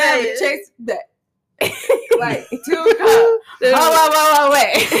is he saying? Chase that. Like, wait.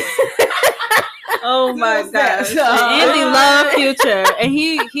 Oh my gosh. Andy loved Future. And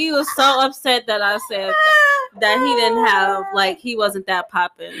he was so upset that I said that he didn't have, like, he wasn't that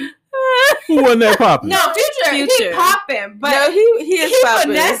popping. Who wasn't that popping? No, Future. He popping, but no, he is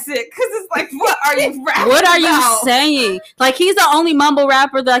popping. Finesse it, because it's like, what are you rapping What are about? you saying? Like, he's the only mumble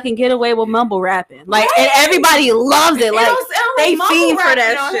rapper that can get away with mumble rapping. Like, and everybody loves it. Like, they fiend for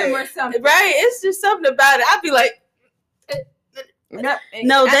that shit. Right? It's just something about it. I'd be like,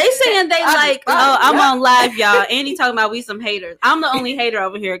 no, they saying they like, I'm on live, y'all. Andy talking about we some haters. I'm the only hater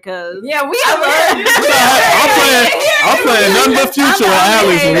over here, cause yeah, we I'm playing nothing but Future with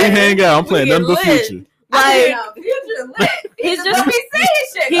Alex when we hang out. I'm playing nothing but Future. Like, Future lit. He just don't be saying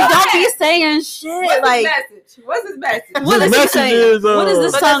shit. He don't be saying shit. What's his message? What is he saying? What is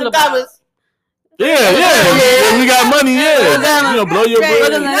this song about? Yeah. We got money. Yeah, blow your brain.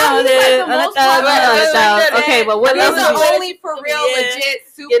 Okay, but what is the only for real legit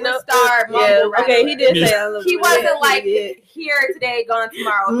superstar mumble rapper? Okay, he did say he wasn't like here today, gone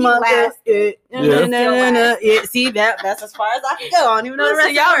tomorrow. He lasted. See that's as far as I can go. I don't even know the rest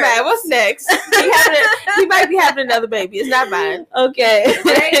of y'all mad. What's next? He might be having another baby. It's not mine. Okay.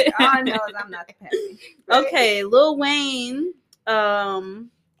 Right? All I know is I'm not the petty. Okay, Lil Wayne.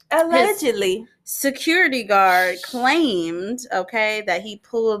 Allegedly. Security guard claimed, that he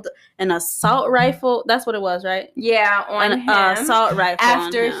pulled an assault rifle. That's what it was, right? Yeah, on him. Assault rifle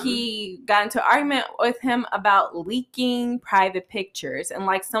after he got into an argument with him about leaking private pictures. And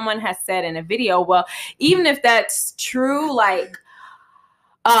like someone has said in a video, well, even if that's true, like,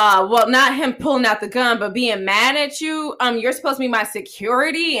 not him pulling out the gun, but being mad at you. You're supposed to be my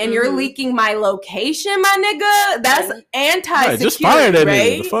security, and you're leaking my location, my nigga. That's anti-security, just fire that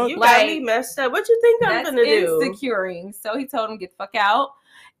right? nigga. The fuck? You got me messed up. What you think I'm gonna do? That's insecuring. So he told him get the fuck out,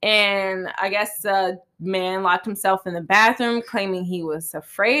 and I guess the man locked himself in the bathroom, claiming he was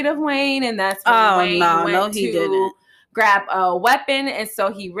afraid of Wayne, and that's when Wayne went he to didn't. grab a weapon. And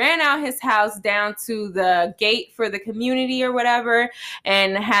so he ran out his house down to the gate for the community or whatever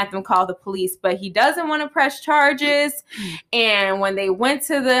and had them call the police, but he doesn't want to press charges. And when they went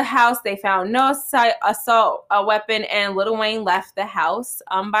to the house, they found no assault weapon, and Lil Wayne left the house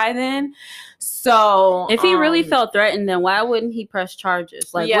by then. So if he really felt threatened, then why wouldn't he press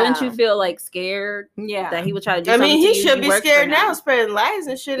charges? Like, wouldn't you feel like scared? Yeah, that he would try to do something to you? He should be scared now, spreading lies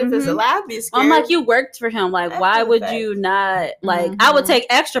and shit. If it's allowed to be scared, I'm like, you worked for him. Like, why would you not? Like, I would take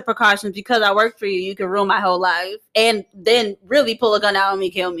extra precautions because I worked for you. You could ruin my whole life, and then really pull a gun out on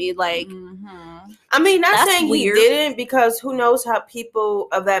me, kill me. Like, I mean, not that's saying weird. He didn't, because who knows how people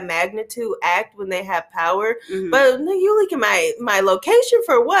of that magnitude act when they have power. But you leaking my location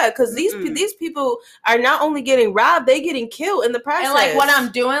for what? Because these people are not only getting robbed, they getting killed in the process. And like what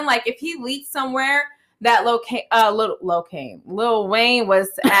I'm doing, like if he leaked somewhere that Lil Wayne was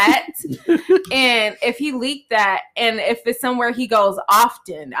at, and if he leaked that, and if it's somewhere he goes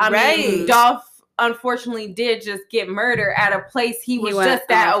often, I mean, Dolph unfortunately did just get murdered at a place he was just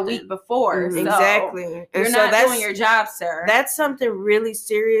at a week before. So exactly. You're not doing your job, sir. That's something really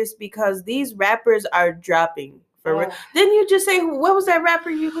serious, because these rappers are dropping For real. Didn't you just say what was that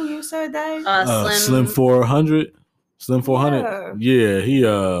rapper who you said died? Slim 400. Slim 400. Yeah, he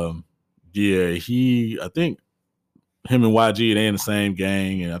I think him and YG, they in the same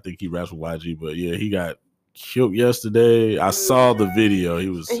gang, and I think he raps with YG, but yeah, he got killed yesterday. I saw the video. He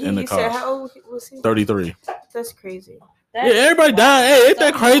was in the car. Said, how old was he? 33. That's crazy. Yeah, everybody dying. Hey, ain't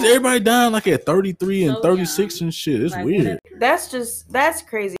that crazy? Everybody dying like at 33 and 36 and shit. It's weird. That's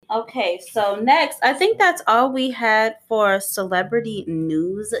crazy. Okay, so next, I think that's all we had for celebrity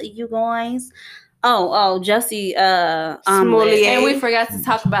news, you guys. Oh, Jussie Smollett. And we forgot to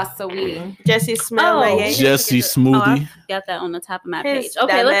talk about Saweetie. Jussie Smollett. Jussie Smoothie. I got that on the top of my page.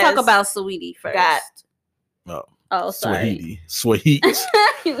 Okay, let's talk about Saweetie first. Swahili. Sorry. Swahili. I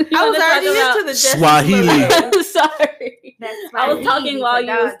was already into the Swahili. Sorry. I was talking while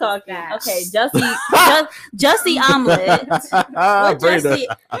you was talking. Okay, Jussie Omelet.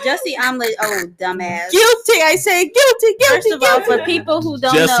 Jussie Omelet. Oh, dumbass. Guilty. I say guilty. First of all, for people who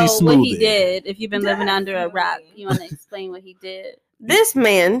don't know what he did, if you've been living under a rock, you want to explain what he did? This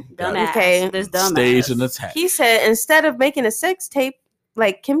man, dumbass. Okay, this dumbass. Staged an attack. He said instead of making a sex tape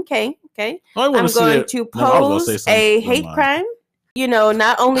like Kim K, okay, I'm going to pose a hate crime. You know,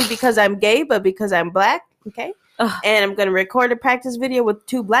 not only because I'm gay, but because I'm black. Okay. And I'm going to record a practice video with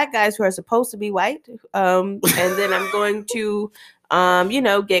 2 black guys who are supposed to be white. And then I'm going to,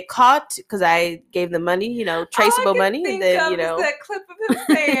 get caught because I gave them money, traceable money. And then, that clip of him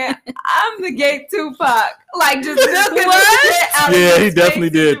saying, I'm the gay Tupac. Like, just looking out. Yeah, he definitely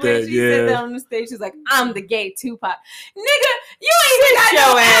did that. She said that on the stage. She's like, I'm the gay Tupac. Nigga, you ain't even got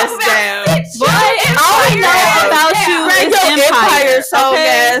your ass down. Boy, all we know about you is Empire.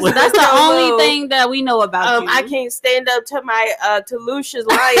 That's the only thing that we know about you. I can't stand up to my to Lucia's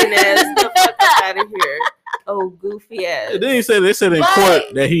lioness. The fuck out of here. Oh, goofy ass. They said in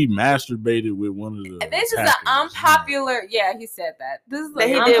court that he masturbated with one of the This attackers. Is an unpopular. Yeah, he said that. This is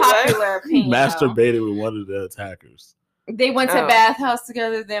an unpopular opinion. He masturbated with one of the attackers. They went to bathhouse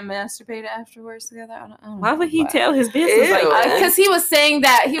together, then masturbated afterwards together. I don't Why would he tell his business like that? Because he was saying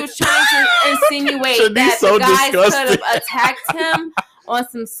that he was trying to insinuate that the guys could have attacked him on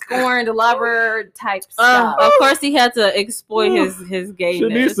some scorned lover type stuff. Of course, he had to exploit his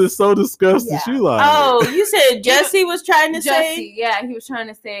gayness. Shanice is so disgusted. She like, you said Jussie was trying to say? Yeah, he was trying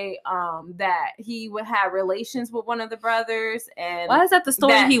to say that he would have relations with one of the brothers. And why is that the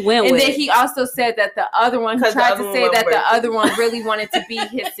story he went with? And then he also said that the other one tried to say that the other one really wanted to be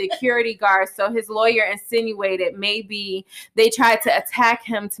his security guard. So his lawyer insinuated maybe they tried to attack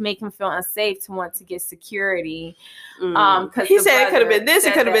him to make him feel unsafe to want to get security. Because he said it could have been this,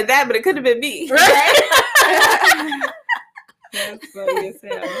 it could have been that, but it could have been me. Right? That's funny as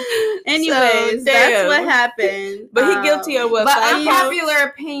hell. Anyways, that's what happened. But he guilty of what? But unpopular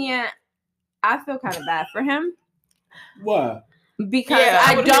opinion, I feel kind of bad for him. Why? Because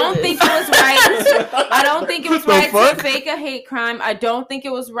I don't think it was right. I don't think it was right to fake a hate crime. I don't think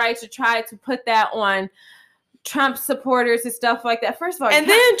it was right to try to put that on Trump supporters and stuff like that. First of all, and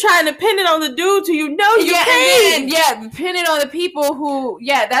then trying to pin it on the dudes who you can't. Pin it on the people who,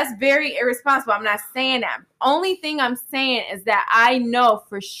 that's very irresponsible. I'm not saying that. Only thing I'm saying is that I know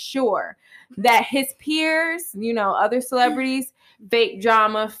for sure that his peers, other celebrities, fake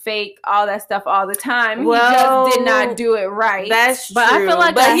drama, fake all that stuff all the time. Well, he just did not do it right. That's true. But I feel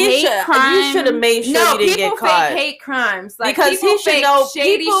like hate crime. You should have made sure he didn't get caught. People fake hate crimes, like because people fake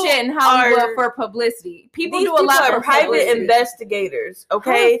shady shit in Hollywood for publicity. People do a lot for private publicity. Investigators.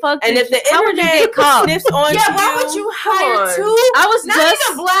 Okay, and if the internet sniffs on why would you hire 2? I was not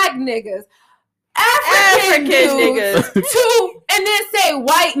even black niggas. African niggas and then say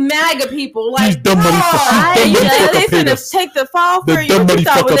white MAGA people like they finna take the fall for you. We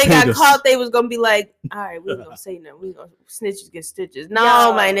thought when they got caught they was gonna be like, all right, we ain't gonna say nothing. We gonna snitches get stitches.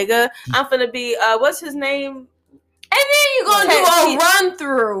 No, my nigga, I'm finna be what's his name? And then you gonna do a run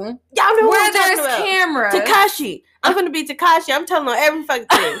through. Y'all know where there's cameras. Tekashi. I'm gonna be Tekashi. I'm telling on every fucking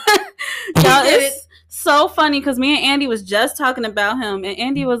thing. Y'all, it's so funny because me and Andy was just talking about him, and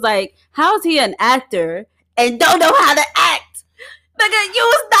Andy was like, "How is he an actor and don't know how to act?" Nigga, you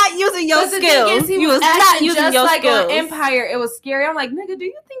was not using your skills. You was not using your skills. On Empire, it was scary. I'm like, nigga, do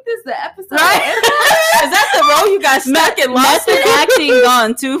you think this is the episode? Right? Is that the role you got stuck in? Method acting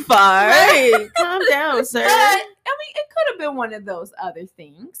gone too far. Right? Calm down, sir. But, I mean, it could could have been one of those other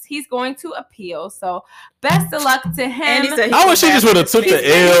things. He's going to appeal. So best of luck to him. I wish he just would have took the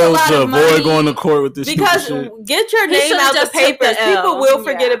L to avoid going to court with this because shit. Get your name out the papers. People will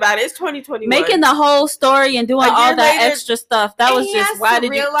forget about it. It's 2021. Making the whole story and doing all that extra stuff. That was just why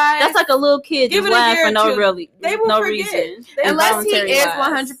did you? That's like a little kid just lying for no reason. Unless he is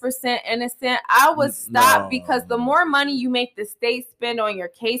 100% innocent, I would stop because the more money you make the state spend on your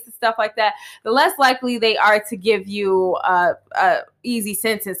case and stuff like that, the less likely they are to give you a easy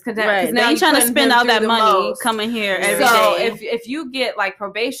sentence. Because now you're trying to spend all that money coming here every day. If you get like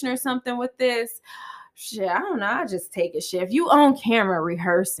probation or something with this, shit, I don't know. I just take a shit. If you on camera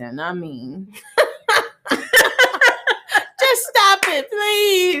rehearsing, I mean, just stop it,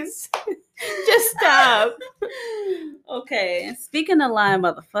 please. Just stop. Okay, speaking of lying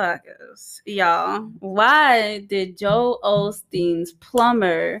motherfuckers, y'all, why did Joel Osteen's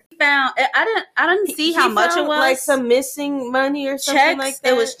plumber found? I didn't see how much it was. Like some missing money or something checks, like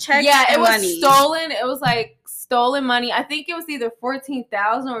that. It was checks. Yeah, it was money. stolen. It was like stolen money. I think it was either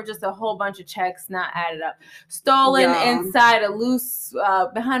 14,000 or just a whole bunch of checks not added up. Stolen inside a loose,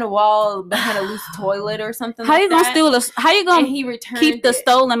 behind a wall, behind a loose toilet or something. How you gonna steal this? How you gonna keep the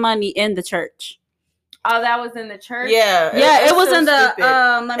stolen money in the church? Oh, that was in the church? Yeah. It was in the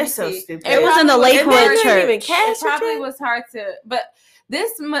let me see. Stupid. It was in the Lakewood church. It probably was hard to, but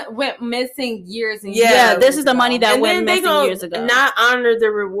this went missing years and years. Yeah, this is the money that went missing years ago. Not honor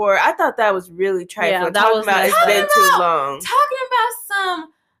the reward. I thought that was really trifling. Yeah, that was about it's been too long. Talking about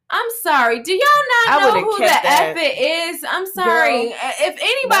some. I'm sorry. Do y'all not know who the F it is? I'm sorry. Girl, if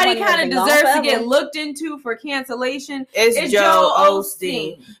anybody kind of deserves to get looked into for cancellation, it's Joel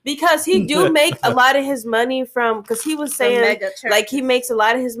Osteen. Because he do make a lot of his money from, because he was saying like he makes a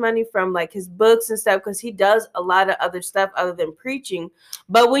lot of his money from like his books and stuff, because he does a lot of other stuff other than preaching.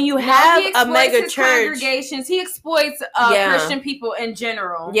 But when you have a mega church, congregations, he exploits Christian people in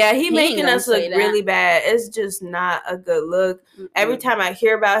general. Yeah, he making us look really bad. It's just not a good look. Every time I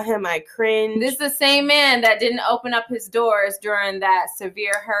hear about him, I cringe. This is the same man that didn't open up his doors during that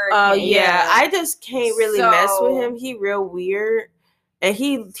severe hurricane. Oh yeah, I just can't really mess with him. He real weird, and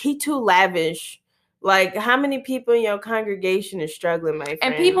he too lavish. Like, how many people in your congregation is struggling, my friend?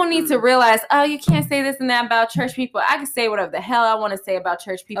 And people need to realize, oh, you can't say this and that about church people. I can say whatever the hell I want to say about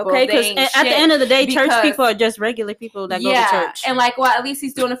church people. Okay, because at the end of the day, church people are just regular people that go to church. And like, well, at least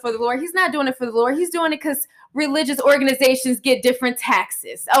he's doing it for the Lord. He's not doing it for the Lord. He's doing it because religious organizations get different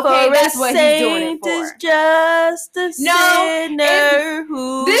taxes. Okay, that's what he's doing it for. Is just a sinner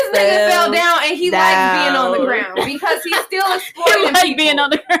who this nigga fell down and he likes being on the ground because he's still exploiting people. Being on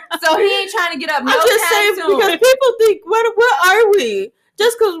the ground. So he ain't trying to get up. I'm just saying because people think, what are we?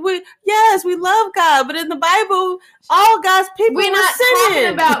 Just because we love God, but in the Bible, all God's people we're not sinning.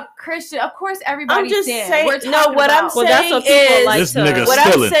 Talking about Christian. Of course, everybody's I'm just sin. saying. We're I'm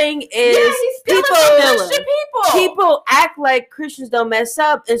saying is people act like Christians don't mess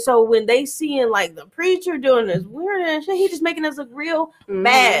up, and so when they seeing like the preacher doing this weird and shit, he just making us look real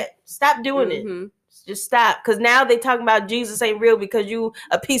bad. Stop doing it. Just stop, because now they talking about Jesus ain't real because you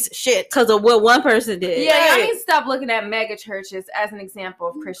a piece of shit because of what one person did. Yeah, y'all need to stop looking at mega churches as an example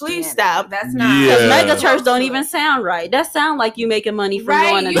of Christianity. Please stop. That's not because mega church don't even sound right. That sound like you making money from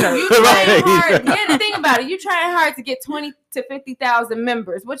going to church. You trying hard. Yeah, think about it. You trying hard to get 20 to 50,000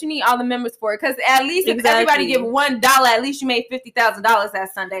 members. What you need all the members for? Because at least if everybody give $1, at least you made $50,000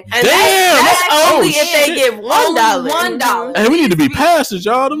 that Sunday. And that's only if they give $1. $1. Hey, we need to be pastors,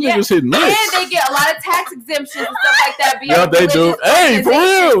 y'all. Them niggas hitting nuts. And they get a lot of tax exemptions and stuff like that. Yeah, they do. Hey, for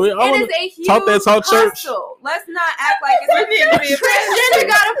real. It is a huge talk church. Hustle. Let's not act like it's Kris Jenner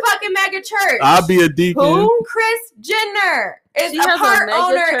got a fucking mega church. I'll be a deacon. Who? Kris Jenner is a part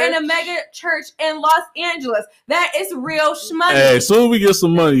owner in a mega church in Los Angeles. That is real shmoney. Hey, as soon as we get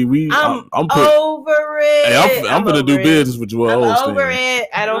some money, I'm over it. Hey, I'm gonna do business with Joel Osteen. I'm over it.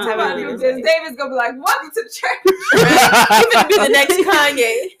 I don't have any business. David's gonna be like, welcome to church. Right? He's gonna be the next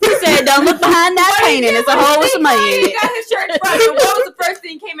Kanye. He said, don't look behind that painting. It's a hole with some money in it. He got his church front. And what was the first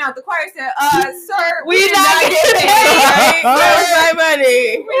thing came out? The choir said, sir, we did not get paid. Where's my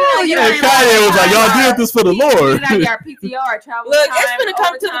money? Kanye was like, y'all did this for the Lord. We did not get our PTR travel. Look, it's gonna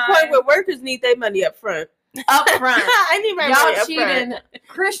come to the point where workers need their money up front. I need my money y'all up cheating front.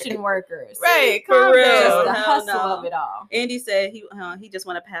 Christian workers. Right, for real. Just the hustle of it all. Andy said he just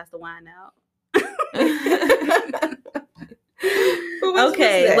want to pass the wine out.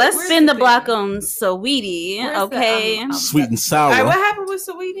 Okay, let's spin the block on Saweetie. Okay, sweet and sour. All right, what happened with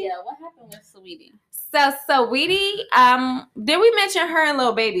Saweetie? Yeah, what happened with Saweetie? So Saweetie, did we mention her and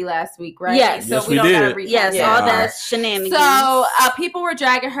Lil Baby last week, right? Yes. So Yes, we we don't did. gotta recap Yes, that. all that shenanigans. So people were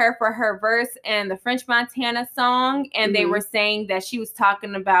dragging her for her verse in the French Montana song, and they were saying that she was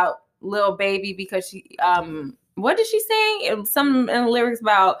talking about Lil Baby because she, what did she say? It was some in the lyrics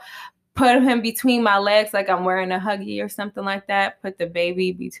about put him between my legs like I'm wearing a Huggy or something like that. Put the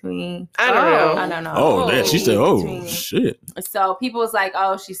baby between. I don't know. I don't know. Oh, that she said, "Oh Between. shit." So people was like,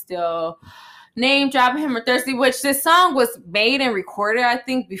 "Oh, she's still name dropping him or thirsty," which this song was made and recorded, I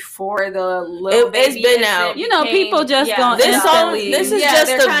think, before the Lil Baby. It's been incident out. You know, people just gonna This song, instantly- this is Yeah, just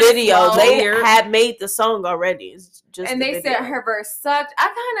they're a kinda video. slow. They had made the song already. It's just And the they video. said her verse sucked. I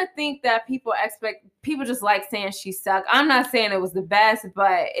kind of think that people just like saying she sucked. I'm not saying it was the best,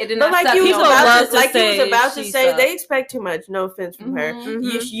 but it did But not suck. you was People about love to, to say she sucks. they expect too much. No offense from her. Mhm.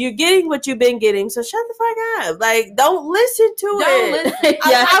 You're getting what you've been getting, so shut the fuck up. Like, don't listen to Don't it. listen.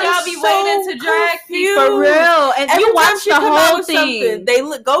 Yeah. Y'all be waiting to drag people. For real, and Every you time watch she the come out whole with thing. something,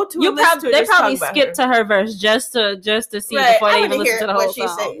 they go to You it, listen to it, they just probably talk about skipped her. to her verse just to see Right. before I they wanna even listen hear to the what whole she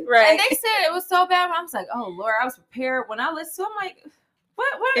song. said. Right? And they said it was so bad. I was like, oh Lord, I was prepared. When I listened to it, I'm like,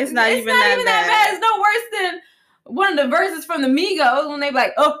 what? It's not even that bad. It's no worse than one of the verses from the Migos when they be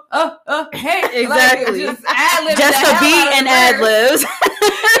like, hey. Exactly. Like, just ad-lib Just the a hell beat out of and the ad verse. libs.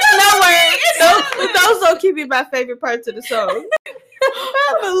 No words. Those don't keep me my favorite parts of the song.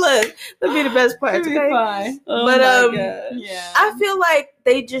 But look, that'd be the best parts. It'll be Okay? fine. But Yeah. I feel like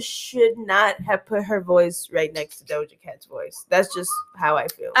they just should not have put her voice right next to Doja Cat's voice. That's just how I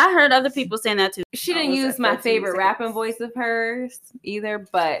feel. I heard other people saying that too. She didn't was use that my 13 favorite seconds? rapping voice of hers either,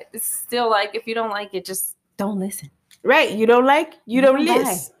 but it's still like, if you don't like it, just don't listen. Right? You don't like? You don't Don't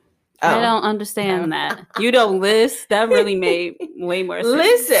listen. I Oh. don't understand that. You don't list. That really made way more sense.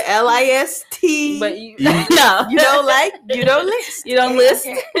 Listen, L-I-S-T. But you You- no, You don't like? You don't listen. you don't list.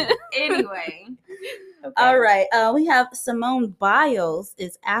 Anyway. All right. We have Simone Biles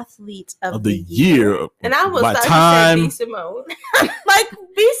is athlete Of the year, And I was by starting time. to say B. Simone. Like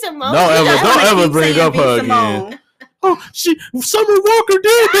B. Simone. Don't ever bring up her again. Oh, Summer Walker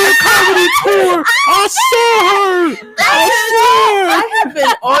did that comedy tour. I saw her. I have been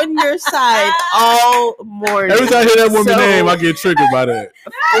on your side all morning. Every time I hear that woman's So- name, I get triggered by that.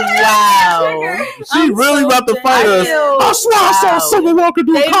 Wow. She really about to fight us. I swear I saw Summer Walker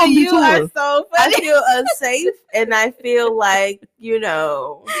do a Baby, comedy you are tour. so funny. I feel unsafe, and I feel like,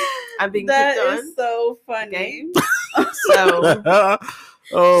 I'm being That picked on. is so funny. So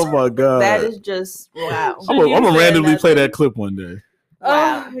Oh my god! that is just wow. I'm You gonna said randomly that. play that clip one day.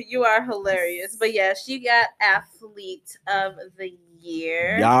 Wow. Oh, you are hilarious. But yeah, she got athlete of the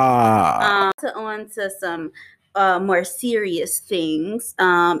year. Yeah. On to some more serious things.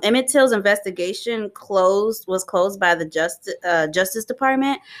 Emmett Till's investigation was closed by the Justice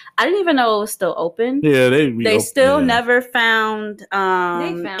Department. I didn't even know it was still open. Yeah, They still never found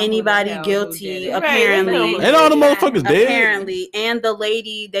found anybody who the hell guilty. did it. Apparently, Right, And all the motherfuckers dead. apparently, and the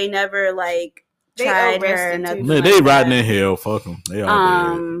lady they never They tried owe her. restitution. Nothing Man, like they that. riding in hell. Fuck them. They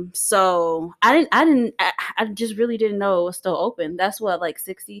all dead. So I just really didn't know it was still open. That's what, like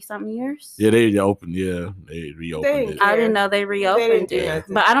 60 something years. Yeah, they opened. Yeah, they reopened Dang. it. I didn't know they They reopened didn't do it,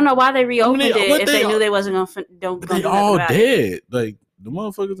 nothing. but I don't know why they reopened I mean, it but if they they knew they wasn't gonna don't. But gonna they do all nothing about it. dead. Like the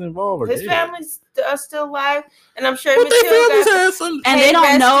motherfuckers involved are His dead. family's are still alive, and I'm sure But they Matilda families got had some. And they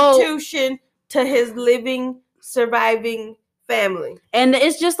don't know. restitution to his living, surviving family. And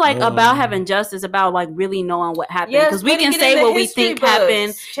it's just like Oh. about having justice, about like really knowing what happened. Yes, Because we putting can it say in the what we history think books,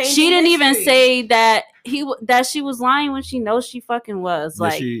 happened. changing She didn't even history. say that that she was lying when she knows she fucking was. Yeah,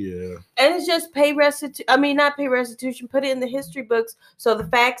 Like, yeah. And it's just pay restitution. I mean, not pay restitution. Put it in the history books so the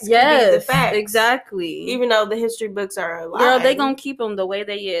facts can be the facts. exactly. Even though the history books are a lie. Girl, they gonna keep them the way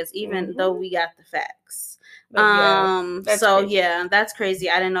they is, even Mhm. though we got the facts. But yeah, that's So crazy. yeah, that's crazy.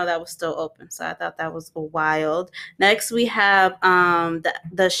 I didn't know that was still open, so I thought that was wild. Next, we have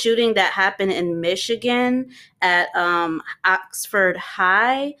the shooting that happened in Michigan at Oxford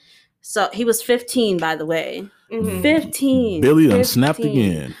High. So he was 15, by the way. Mhm. 15. Billy done snapped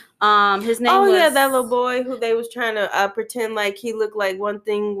 15. again. His name Oh was yeah, that little boy who they was trying to pretend like he looked like one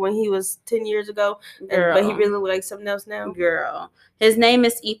thing when he was 10 years ago, Girl. but he really looked like something else now. Girl. His name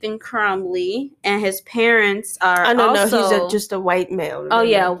is Ethan Crumley, and his parents are I don't know. also, He's just a white male. Oh remember?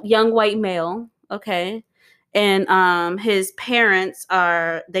 yeah, young white male. Okay. And his parents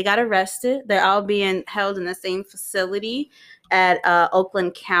they got arrested. They're all being held in the same facility at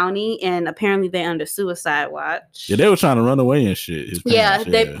Oakland County, and apparently they're under suicide watch. Yeah, they were trying to run away and shit. His Yeah,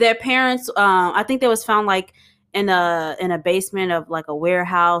 parents, their parents. I think they was found like in a basement of like a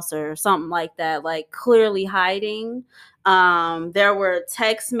warehouse or something like that, like clearly hiding. There were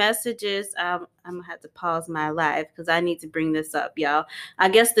text messages. I'm gonna have to pause my live because I need to bring this up, y'all. I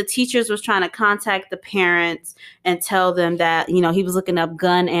guess the teachers was trying to contact the parents and tell them that, you know, he was looking up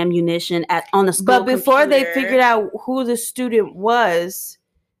gun ammunition on the school But before computer. they figured out who the student was,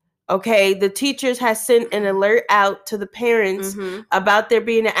 okay, the teachers had sent an alert out to the parents about there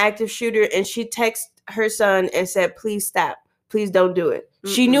being an active shooter, and she texted her son and said, "Please stop. Please don't do it."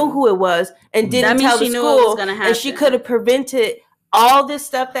 She knew who it was and didn't tell the school, and she could have prevented all this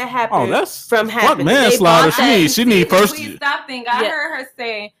stuff that happened from happening. Fuck manslaughter. She need first. Please stop thing. I heard her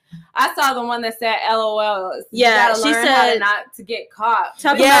say. I saw the one that said LOL. Yeah, she said how not to get caught. She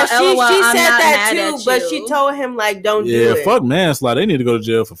said that too, but she told him like, don't do it. Yeah, fuck manslaughter. They need to go to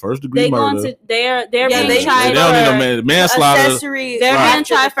jail for first degree murder. They're being tried for manslaughter. They're being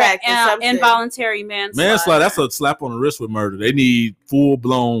tried for involuntary manslaughter. Manslaughter, that's a slap on the wrist with murder. They need full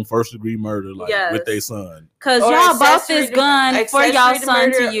blown first degree murder, like with their son. Because y'all bought this gun for y'all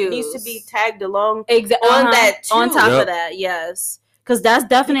son to use. Needs to be tagged along on that too. On top of that, yes. Because that's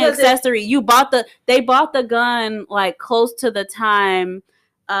definitely accessory. They bought the gun like close to the time.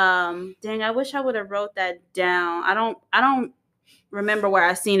 Dang, I wish I would have wrote that down. I don't remember where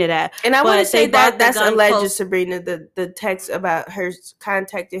I seen it at. And I want to say that's alleged, Sabrina. The text about her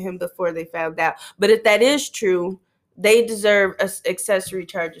contacting him before they found out. But if that is true, they deserve accessory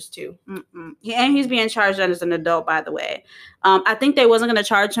charges too. And he's being charged as an adult, by the way. I think they wasn't going to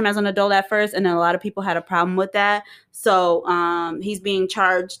charge him as an adult at first, and then a lot of people had a problem with that. So he's being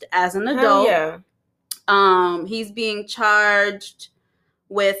charged as an adult. He's being charged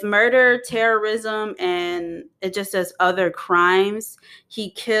with murder, terrorism, and it just says other crimes. He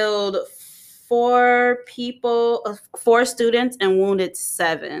killed 4 students, and wounded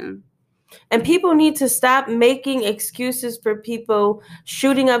 7. And people need to stop making excuses for people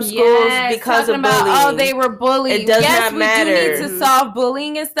shooting up schools because of bullying. Oh, they were bullied. It does not matter. We do need to solve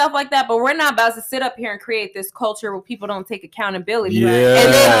bullying and stuff like that, but we're not about to sit up here and create this culture where people don't take accountability. Yeah.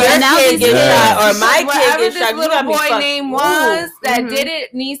 And then your kid gets shot, or my kid gets shot. Whatever this little boy name was that did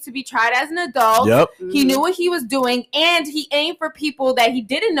it needs to be tried as an adult. Yep. He knew what he was doing, and he aimed for people that he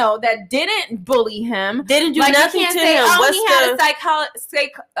didn't know, that didn't bully him. Didn't do nothing to him. He had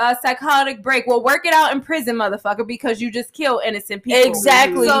a psychotic break. Well, work it out in prison, motherfucker, because you just killed innocent people.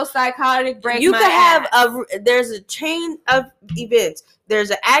 Exactly. So psychotic break. You can have there's a chain of events.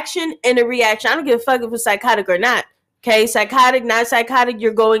 There's an action and a reaction. I don't give a fuck if it's psychotic or not. Okay, psychotic, not psychotic,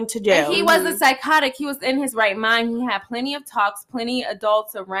 you're going to jail. And he wasn't psychotic. He was in his right mind. He had plenty of talks, plenty of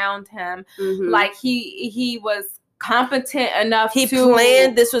adults around him. Like he was competent enough he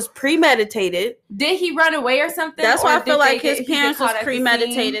planned. This was premeditated. Did he run away or something? That's why I feel like his parents was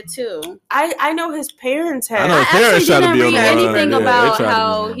premeditated too. I know his parents had. I know his parents tried to be on the run. Anything about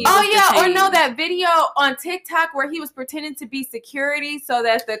how he was or no, that video on TikTok where he was pretending to be security so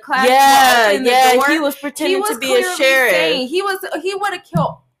that the class open the door. He was pretending to be a sheriff. He would have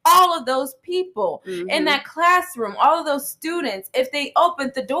killed all of those people in that classroom, all of those students, if they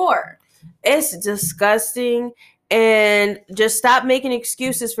opened the door. It's disgusting. And just stop making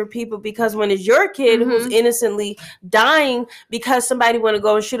excuses for people, because when it's your kid who's innocently dying because somebody want to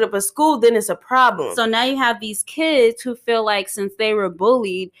go and shoot up a school, then it's a problem. So now you have these kids who feel like since they were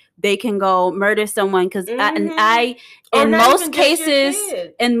bullied, they can go murder someone. Because in most cases,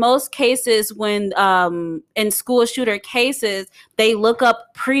 when in school shooter cases, they look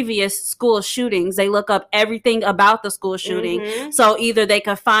up previous school shootings. They look up everything about the school shooting. So either they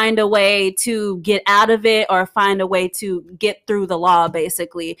could find a way to get out of it or find a way to get through the law,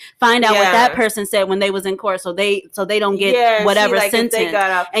 basically. Find out what that person said when they was in court, so they don't get whatever sentence.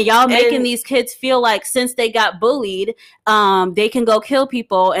 And y'all making these kids feel like since they got bullied, they can go kill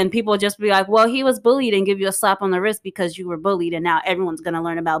people, and people just be like, well, he was bullied, and give you a slap on the wrist because you were bullied, and now everyone's gonna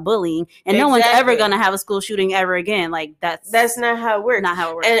learn about bullying, and no one's ever gonna have a school shooting ever again. Like that's not how it works. Not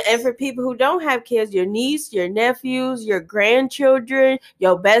how it works. And for people who don't have kids, your niece, your nephews, your grandchildren,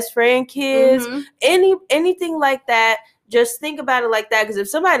 your best friend kids, anything like that, just think about it like that. Because if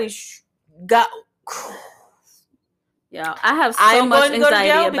somebody got I have so much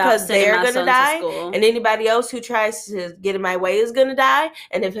anxiety about because they're going to die, and anybody else who tries to get in my way is going to die.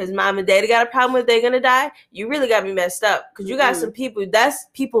 And if his mom and daddy got a problem with, they're going to die. You really got me messed up, because you got some people. That's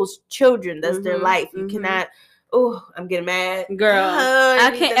people's children. That's their life. You cannot. Oh, I'm getting mad, girl.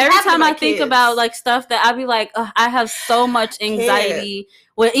 I can't. Every time I think about like stuff that I be like, I have so much anxiety.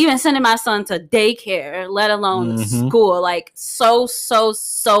 With even sending my son to daycare, let alone school, like so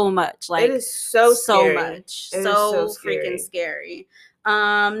much. Like it is so much, so freaking scary.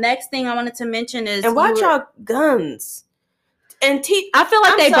 Next thing I wanted to mention is and watch out guns. And I feel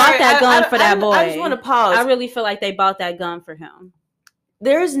like they bought that gun for that boy. I just want to pause. I really feel like they bought that gun for him.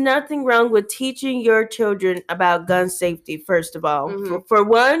 There's nothing wrong with teaching your children about gun safety, first of all. For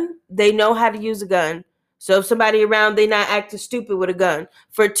one, they know how to use a gun. So if somebody around, they're not acting stupid with a gun.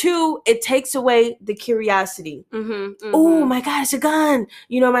 For two, it takes away the curiosity. Oh my God, it's a gun.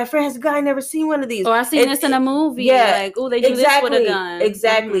 My friend has a gun. I never seen one of these. Or I seen this in a movie. Yeah, like, oh, they do this with a gun.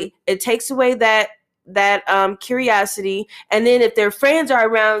 Exactly. It takes away that curiosity. And then if their friends are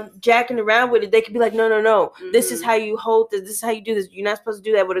around jacking around with it, they could be like, no. This is how you hold this. This is how you do this. You're not supposed to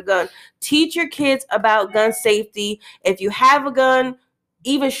do that with a gun. Teach your kids about gun safety. If you have a gun,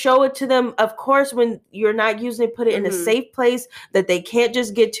 even show it to them. Of course, when you're not using it, put it in a safe place that they can't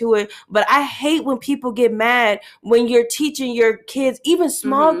just get to it. But I hate when people get mad when you're teaching your kids, even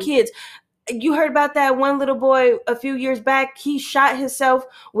small kids. You heard about that one little boy a few years back. He shot himself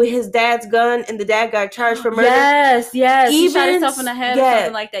with his dad's gun, and the dad got charged for murder. Yes. He shot himself in the head or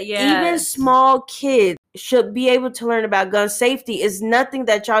something like that. Yeah. Even small kids should be able to learn about gun safety. It's nothing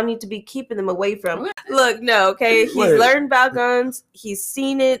that y'all need to be keeping them away from. Look, no, okay? He's learned about guns. He's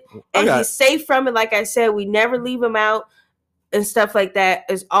seen it, and he's safe from it. Like I said, we never leave him out and stuff like that.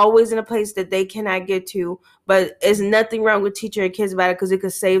 Is always in a place that they cannot get to. But there's nothing wrong with teaching your kids about it because it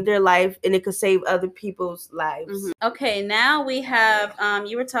could save their life and it could save other people's lives. Okay, now we have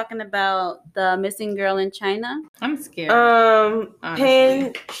you were talking about the missing girl in China. I'm scared.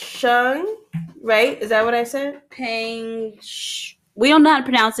 Peng Sheng, right? Is that what I said? We don't know how to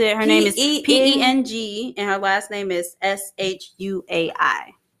pronounce it. Her name is Peng, and her last name is Shui.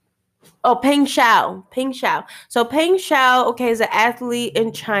 Oh, Peng Xiao. So Peng Xiao, okay, is an athlete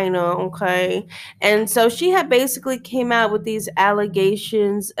in China, okay? And so she had basically came out with these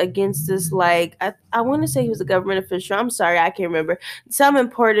allegations against this, like, I want to say he was a government official. I'm sorry, I can't remember. Some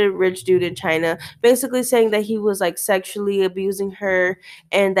important rich dude in China, basically saying that he was, like, sexually abusing her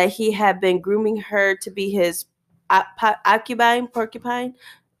and that he had been grooming her to be his concubine. Concubine?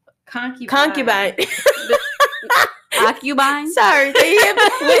 Sorry.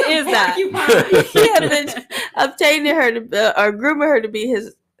 What is that? He had been obtaining her to, or grooming her to be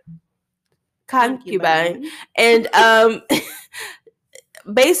his concubine. And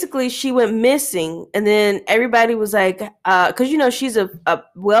basically she went missing. And then everybody was like, because, she's a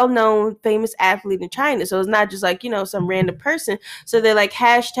well-known, famous athlete in China. So it's not just like, some random person. So they're like,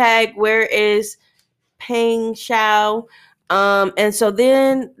 hashtag, where is Peng Xiao? And so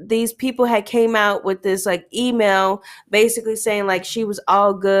then these people had came out with this like email basically saying like she was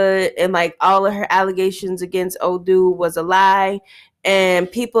all good and like all of her allegations against old dude was a lie.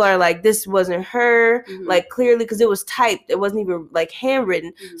 And people are like, this wasn't her, like clearly, because it was typed. It wasn't even like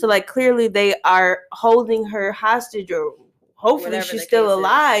handwritten. So like clearly they are holding her hostage, or hopefully whatever she's still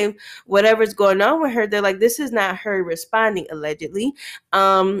alive, whatever's going on with her. They're like, this is not her responding, allegedly.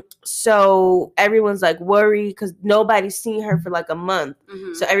 So everyone's like worried because nobody's seen her for like a month.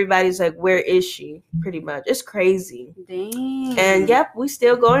 So everybody's like, where is she? Pretty much. It's crazy. Dang. And yep, we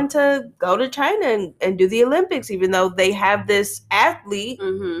still going to go to China and do the Olympics, even though they have this athlete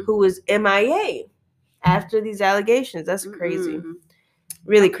who is MIA after these allegations. That's crazy.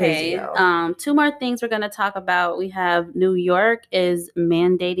 Really crazy. Two more things we're going to talk about. We have New York is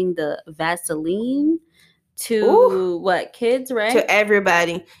mandating the Vaseline to kids, right? To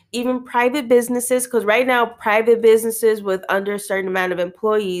everybody, even private businesses, because right now private businesses with under a certain amount of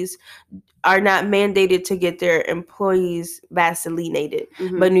employees are not mandated to get their employees Vaselinated.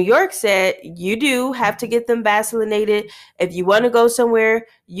 But New York said you do have to get them Vaselinated. If you want to go somewhere,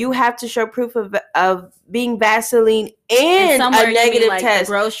 you have to show proof of being Vaseline and a negative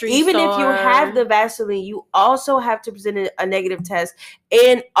test. Even if you have the Vaseline, you also have to present a negative test.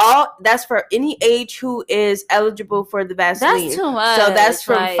 And that's for any age who is eligible for the Vaseline. That's too much. So that's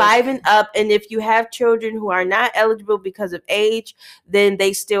from 5 and up. And if you have children who are not eligible because of age, then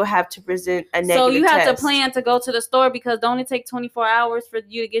they still have to present a negative test. So you have to plan to go to the store because don't it take 24 hours for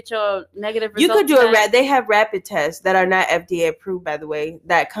you to get your negative results? You could do they have rapid tests that are not FDA approved, by the way,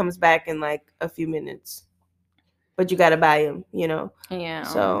 that comes back in like a few minutes. But you got to buy them, Yeah.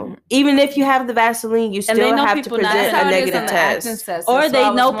 So even if you have the Vaseline, you still have to present a negative test. Or they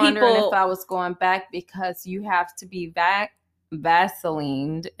know people. If I was going back because you have to be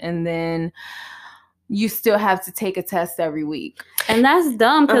Vaselined and then you still have to take a test every week. And that's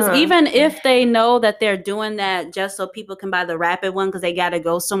dumb because even if they know that they're doing that just so people can buy the rapid one because they got to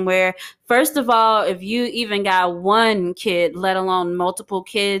go somewhere. First of all, if you even got one kid, let alone multiple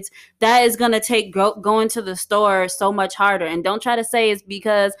kids, that is going to take going to the store so much harder. And don't try to say it's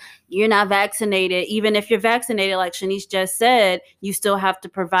because you're not vaccinated. Even if you're vaccinated, like Shanice just said, you still have to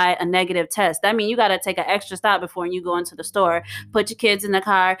provide a negative test. That means you got to take an extra stop before you go into the store, put your kids in the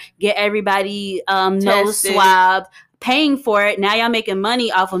car, get everybody nose swabbed, paying for it. Now y'all making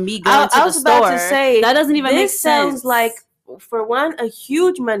money off of me going to the store. About to say, that doesn't even make sense. This sounds like, for one, a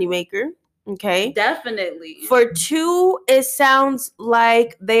huge moneymaker. Okay. Definitely. For two, it sounds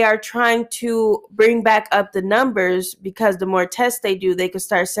like they are trying to bring back up the numbers because the more tests they do, they could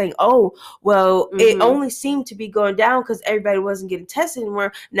start saying, oh, well, it only seemed to be going down because everybody wasn't getting tested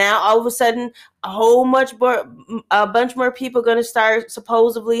anymore. Now, all of a sudden, a bunch more people going to start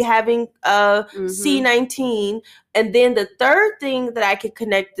supposedly having C-19. And then the third thing that I could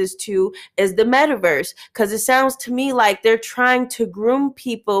connect this to is the metaverse, because it sounds to me like they're trying to groom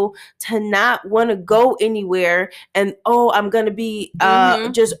people to not want to go anywhere. And, I'm going to be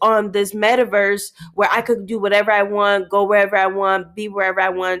just on this metaverse where I could do whatever I want, go wherever I want, be wherever I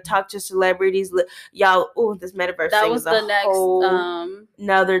want, talk to celebrities. Y'all, this metaverse that thing was is the next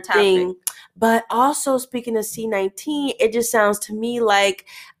another topic. Thing. But also, speaking of C-19, it just sounds to me like,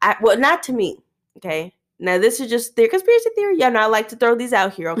 not to me, okay? Now, this is just their conspiracy theory. Y'all know I like to throw these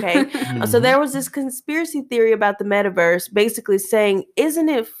out here, okay? So there was this conspiracy theory about the metaverse basically saying, isn't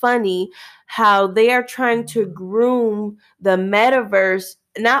it funny how they are trying to groom the metaverse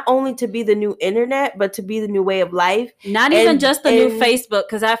not only to be the new internet, but to be the new way of life. Not even just the new Facebook,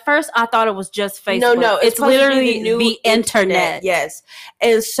 because at first I thought it was just Facebook. No, it's literally the internet. Yes.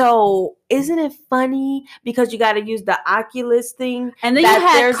 And so isn't it funny because you got to use the Oculus thing? And then you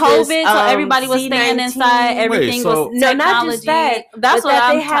had COVID, so everybody was staying inside. Everything was technology. No, not just that. That's what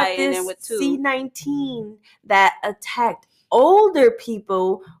I'm tying in with too. C-19 that attacked older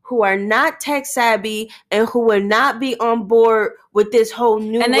people who are not tech savvy and who would not be on board with this whole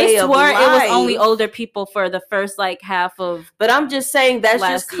new way of life. And they swore it was only older people for the first half of. But I'm just saying that's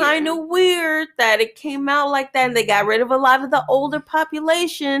just kind of weird that it came out like that and they got rid of a lot of the older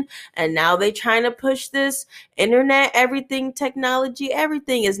population and now they trying to push this internet, everything, technology,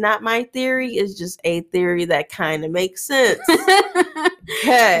 everything. Is not my theory. It's just a theory that kind of makes sense.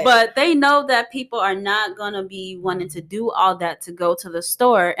 Okay. But they know that people are not going to be wanting to do all that to go to the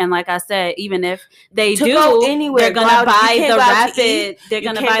store. And like I said, even if they they're going to buy the rapid. They're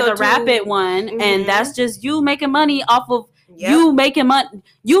going to buy the rapid one, and that's just you making money off of you making money.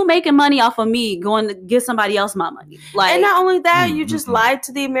 You making money off of me going to give somebody else my money. And not only that, you just lied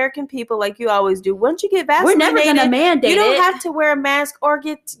to the American people like you always do. Once you get vaccinated, we're never going to mandate you don't have to wear a mask or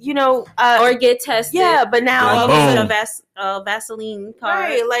get or get tested. Yeah, but now a Vaseline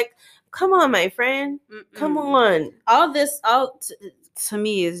card. Right, come on, my friend. Come on. All this, to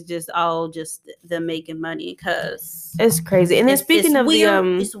me, is just them making money because it's crazy. And then speaking of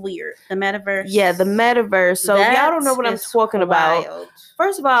weird, it's weird. The metaverse. Yeah, the metaverse. So if y'all don't know what I'm talking about.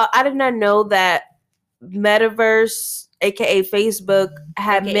 First of all, I did not know that Metaverse, aka Facebook,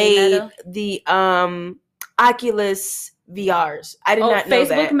 had made the Oculus VRs. I did not know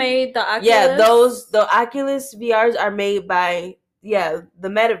that. Facebook made the Oculus. Yeah, the Oculus VRs are made by the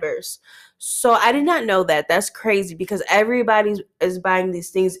Metaverse. So I did not know that. That's crazy because everybody is buying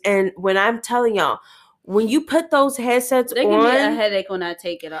these things. And when I'm telling y'all, when you put those headsets they give me a headache when I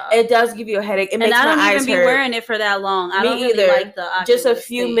take it off. It does give you a headache. It makes my eyes hurt. And I don't even be wearing it for that long. I don't really like the Oculus just a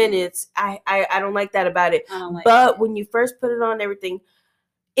few minutes. I don't like that about it. I don't like but when you first put it on, everything,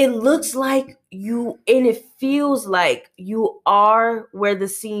 it looks like you, and it feels like you are where the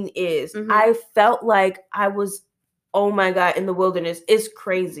scene is. I felt like I was, oh my God, in the wilderness. It's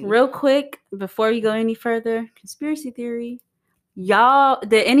crazy. Real quick, before you go any further, conspiracy theory. Y'all,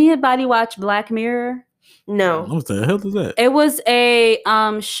 did anybody watch Black Mirror? No. What the hell is that? It was a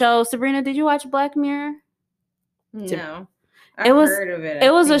show. Sabrina, did you watch Black Mirror? No. It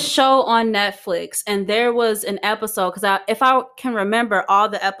was a show on Netflix, and there was an episode because if I can remember, all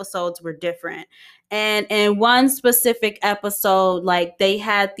the episodes were different. And in one specific episode, they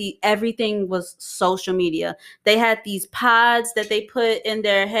had everything was social media. They had these pods that they put in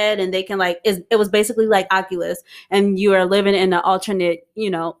their head, and they can it was basically like Oculus, and you are living in an alternate,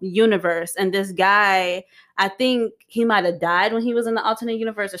 universe. And this guy, I think he might have died when he was in the alternate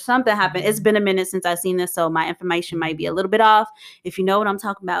universe or something happened. It's been a minute since I've seen this, so my information might be a little bit off. If you know what I'm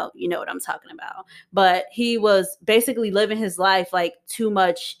talking about, you know what I'm talking about. But he was basically living his life too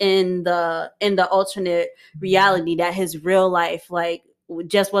much in the alternate reality that his real life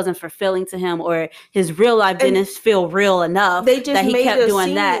just wasn't fulfilling to him, or his real life didn't feel real enough that he kept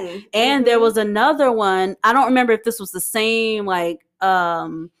doing that. And there was another one. I don't remember if this was the same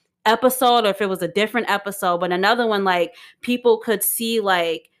episode or if it was a different episode, but another one people could see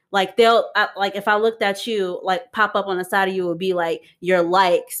like they'll like if I looked at you, like pop up on the side of you would be like your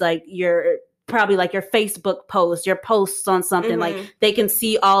likes, like your probably like your Facebook posts, your posts on something. Like they can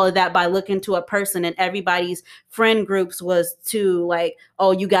see all of that by looking to a person, and everybody's friend groups was to like,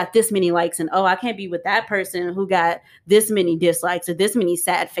 oh, you got this many likes, and oh, I can't be with that person who got this many dislikes or this many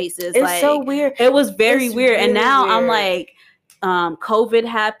sad faces. It's like, so weird. It was very weird. Really and now weird. I'm like, COVID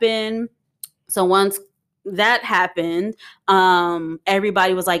happened. So once that happened,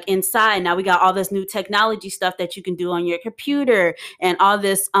 everybody was like inside. Now we got all this new technology stuff that you can do on your computer, and all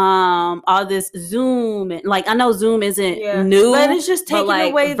this Zoom, and like I know Zoom isn't new, but it's just taking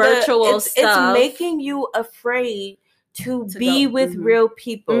like away virtual stuff. It's making you afraid to be with real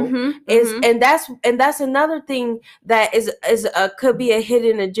people. And that's another thing that is could be a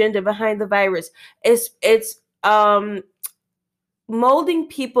hidden agenda behind the virus. It's molding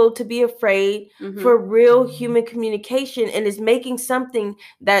people to be afraid for real human communication, and is making something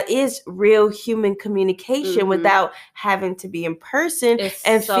that is real human communication without having to be in person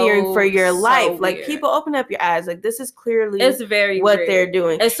and fearing for your life. Like, people, open up your eyes. Like, this is clearly very what weird. They're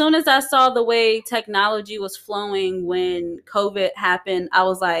doing. As soon as I saw the way technology was flowing when COVID happened, I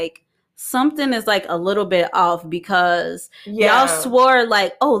was like, something is like a little bit off, because y'all swore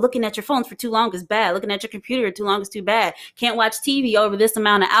like, oh, looking at your phones for too long is bad. Looking at your computer too long is too bad. Can't watch TV over this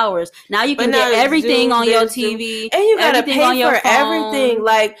amount of hours. Now you can get everything Zoom, on your TV. And you gotta pay on your for phone. Everything.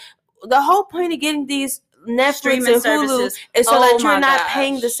 Like, the whole point of getting these Netflix and Hulu is so that you're not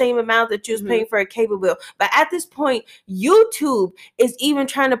paying the same amount that you was paying for a cable bill. But at this point, YouTube is even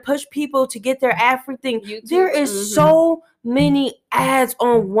trying to push people to get their everything. There is so many ads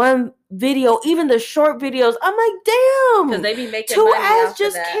on one video, even the short videos. I'm like, damn, because they be making 2 money ads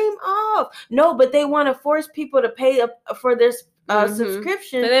just came off. No, but they want to force people to pay up for this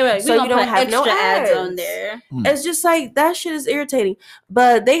subscription, so you don't have no ads on there. It's just like, that shit is irritating.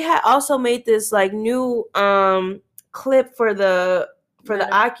 But they had also made this like new clip for the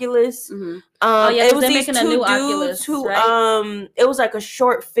Oculus. It was these two dudes Oculus, who right? It was like a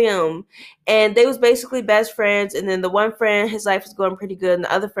short film, and they was basically best friends, and then the one friend, his life was going pretty good, and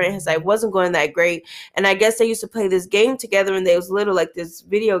the other friend, his life wasn't going that great. And I guess they used to play this game together, and they was little, like this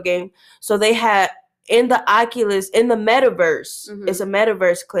video game. So they had in the Oculus, in the metaverse, it's a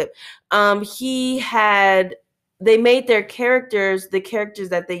metaverse clip. They made their characters the characters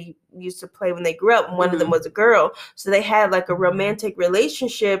that they used to play when they grew up, and one of them was a girl. So they had like a romantic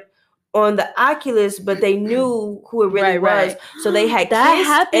relationship on the Oculus, but they knew who it really was. So they had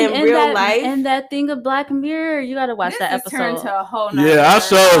that kissed in real life. And that thing of Black Mirror, you got to watch that episode. Turned to a whole I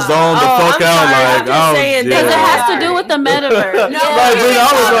sure zoned the fuck out. Like, because it has to do with the metaverse.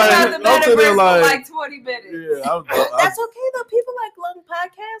 I was like 20 minutes. That's okay though. People like long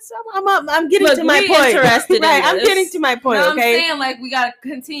podcasts. I'm getting to my point. Right, I'm getting to my point. No, okay, I'm saying like we gotta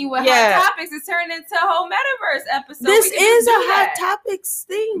continue with hot topics. It's turned into a whole metaverse episode. This is a hot topics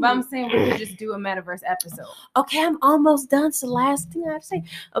thing. But I'm saying we could just do a metaverse episode. Okay, I'm almost done. It's the last thing I have to say.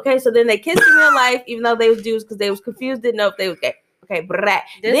 Okay, so then they kissed in real life, even though they was dudes, because they was confused, didn't know if they was gay. Okay,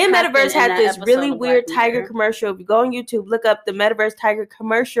 then Metaverse had this really weird tiger commercial. If you go on YouTube, look up the Metaverse tiger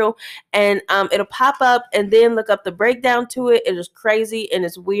commercial, and it'll pop up, and then look up the breakdown to it. It is crazy, and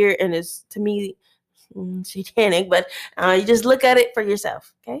it's weird, and it's, to me, satanic, but you just look at it for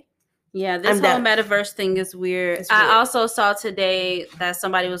yourself, okay? Yeah, this whole metaverse thing is weird. I also saw today that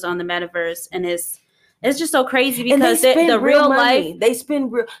somebody was on the metaverse, and it's just so crazy because the real life, they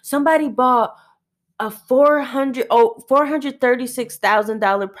spend real. Somebody bought a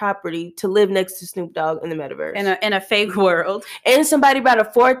 $436,000 property to live next to Snoop Dogg in the metaverse in a fake world, and somebody bought a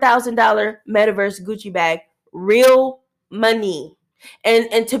 $4,000 metaverse Gucci bag, real money.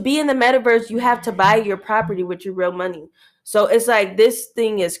 And to be in the metaverse, you have to buy your property with your real money. So it's like, this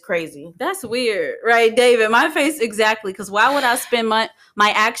thing is crazy. That's weird, right, David? My face, exactly. Because why would I spend my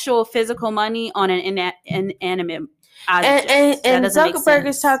actual physical money on an inanimate object? And Zuckerberg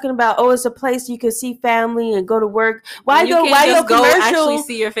is talking about, it's a place you can see family and go to work. Why your commercial actually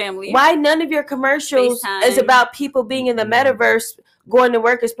see your family? Why none of your commercials is about people being in the metaverse, going to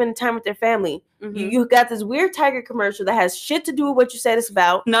work and spending time with their family? You got this weird tiger commercial that has shit to do with what you said it's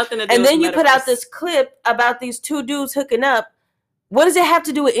about. Nothing to do and with then you put out this clip about these two dudes hooking up. What does it have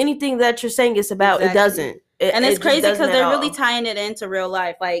to do with anything that you're saying it's about? Exactly. It doesn't. And it's crazy because they're really tying it into real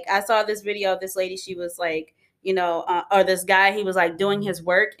life. Like, I saw this video of this lady. She was like, or this guy, he was like doing his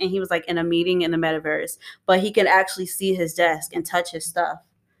work, and he was like in a meeting in the metaverse, but he could actually see his desk and touch his stuff.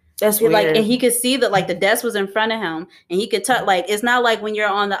 That's weird. Like, and he could see that like the desk was in front of him, and he could touch. Like, it's not like when you're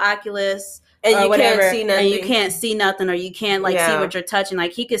on the Oculus and you whatever, can't see nothing. and you can't see nothing, or you can't like see what you're touching.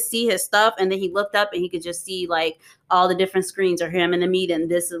 Like he could see his stuff, and then he looked up and he could just see like all the different screens, or him in the meeting.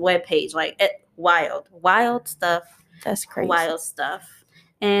 This is web page, like wild stuff. That's crazy. Wild stuff.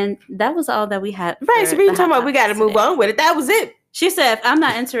 And that was all that we had. Right, so we talking about we got to move on with it. That was it. She said, "I'm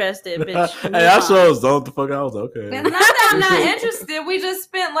not interested, bitch." Hey, I sure zoned the fuck. I was okay. It's not that I'm not interested. We just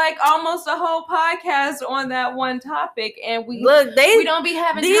spent like almost a whole podcast on that one topic, and we don't be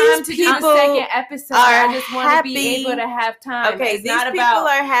having time to do a second episode. I just want to be able to have time. Okay, it's these not people about,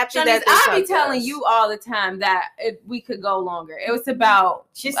 are happy that I be telling you all the time that we could go longer. It was about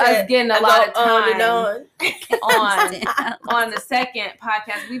us getting a lot of time on the second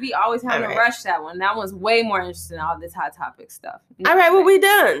podcast. We be always having to rush that one. That one's way more interesting than all this hot topic stuff. All right, well, we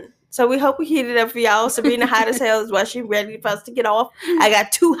done. So we hope we heated up for y'all. Sabrina hot as hell is rushing, ready for us to get off. I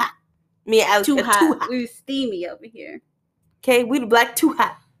got too hot. Me and Alex too got hot. too hot. We steamy over here. Okay, we the black too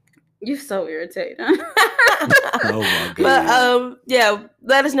hot. You're so irritating. Oh my god. But yeah,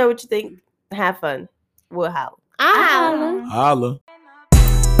 let us know what you think. Have fun. We'll holla. Holla.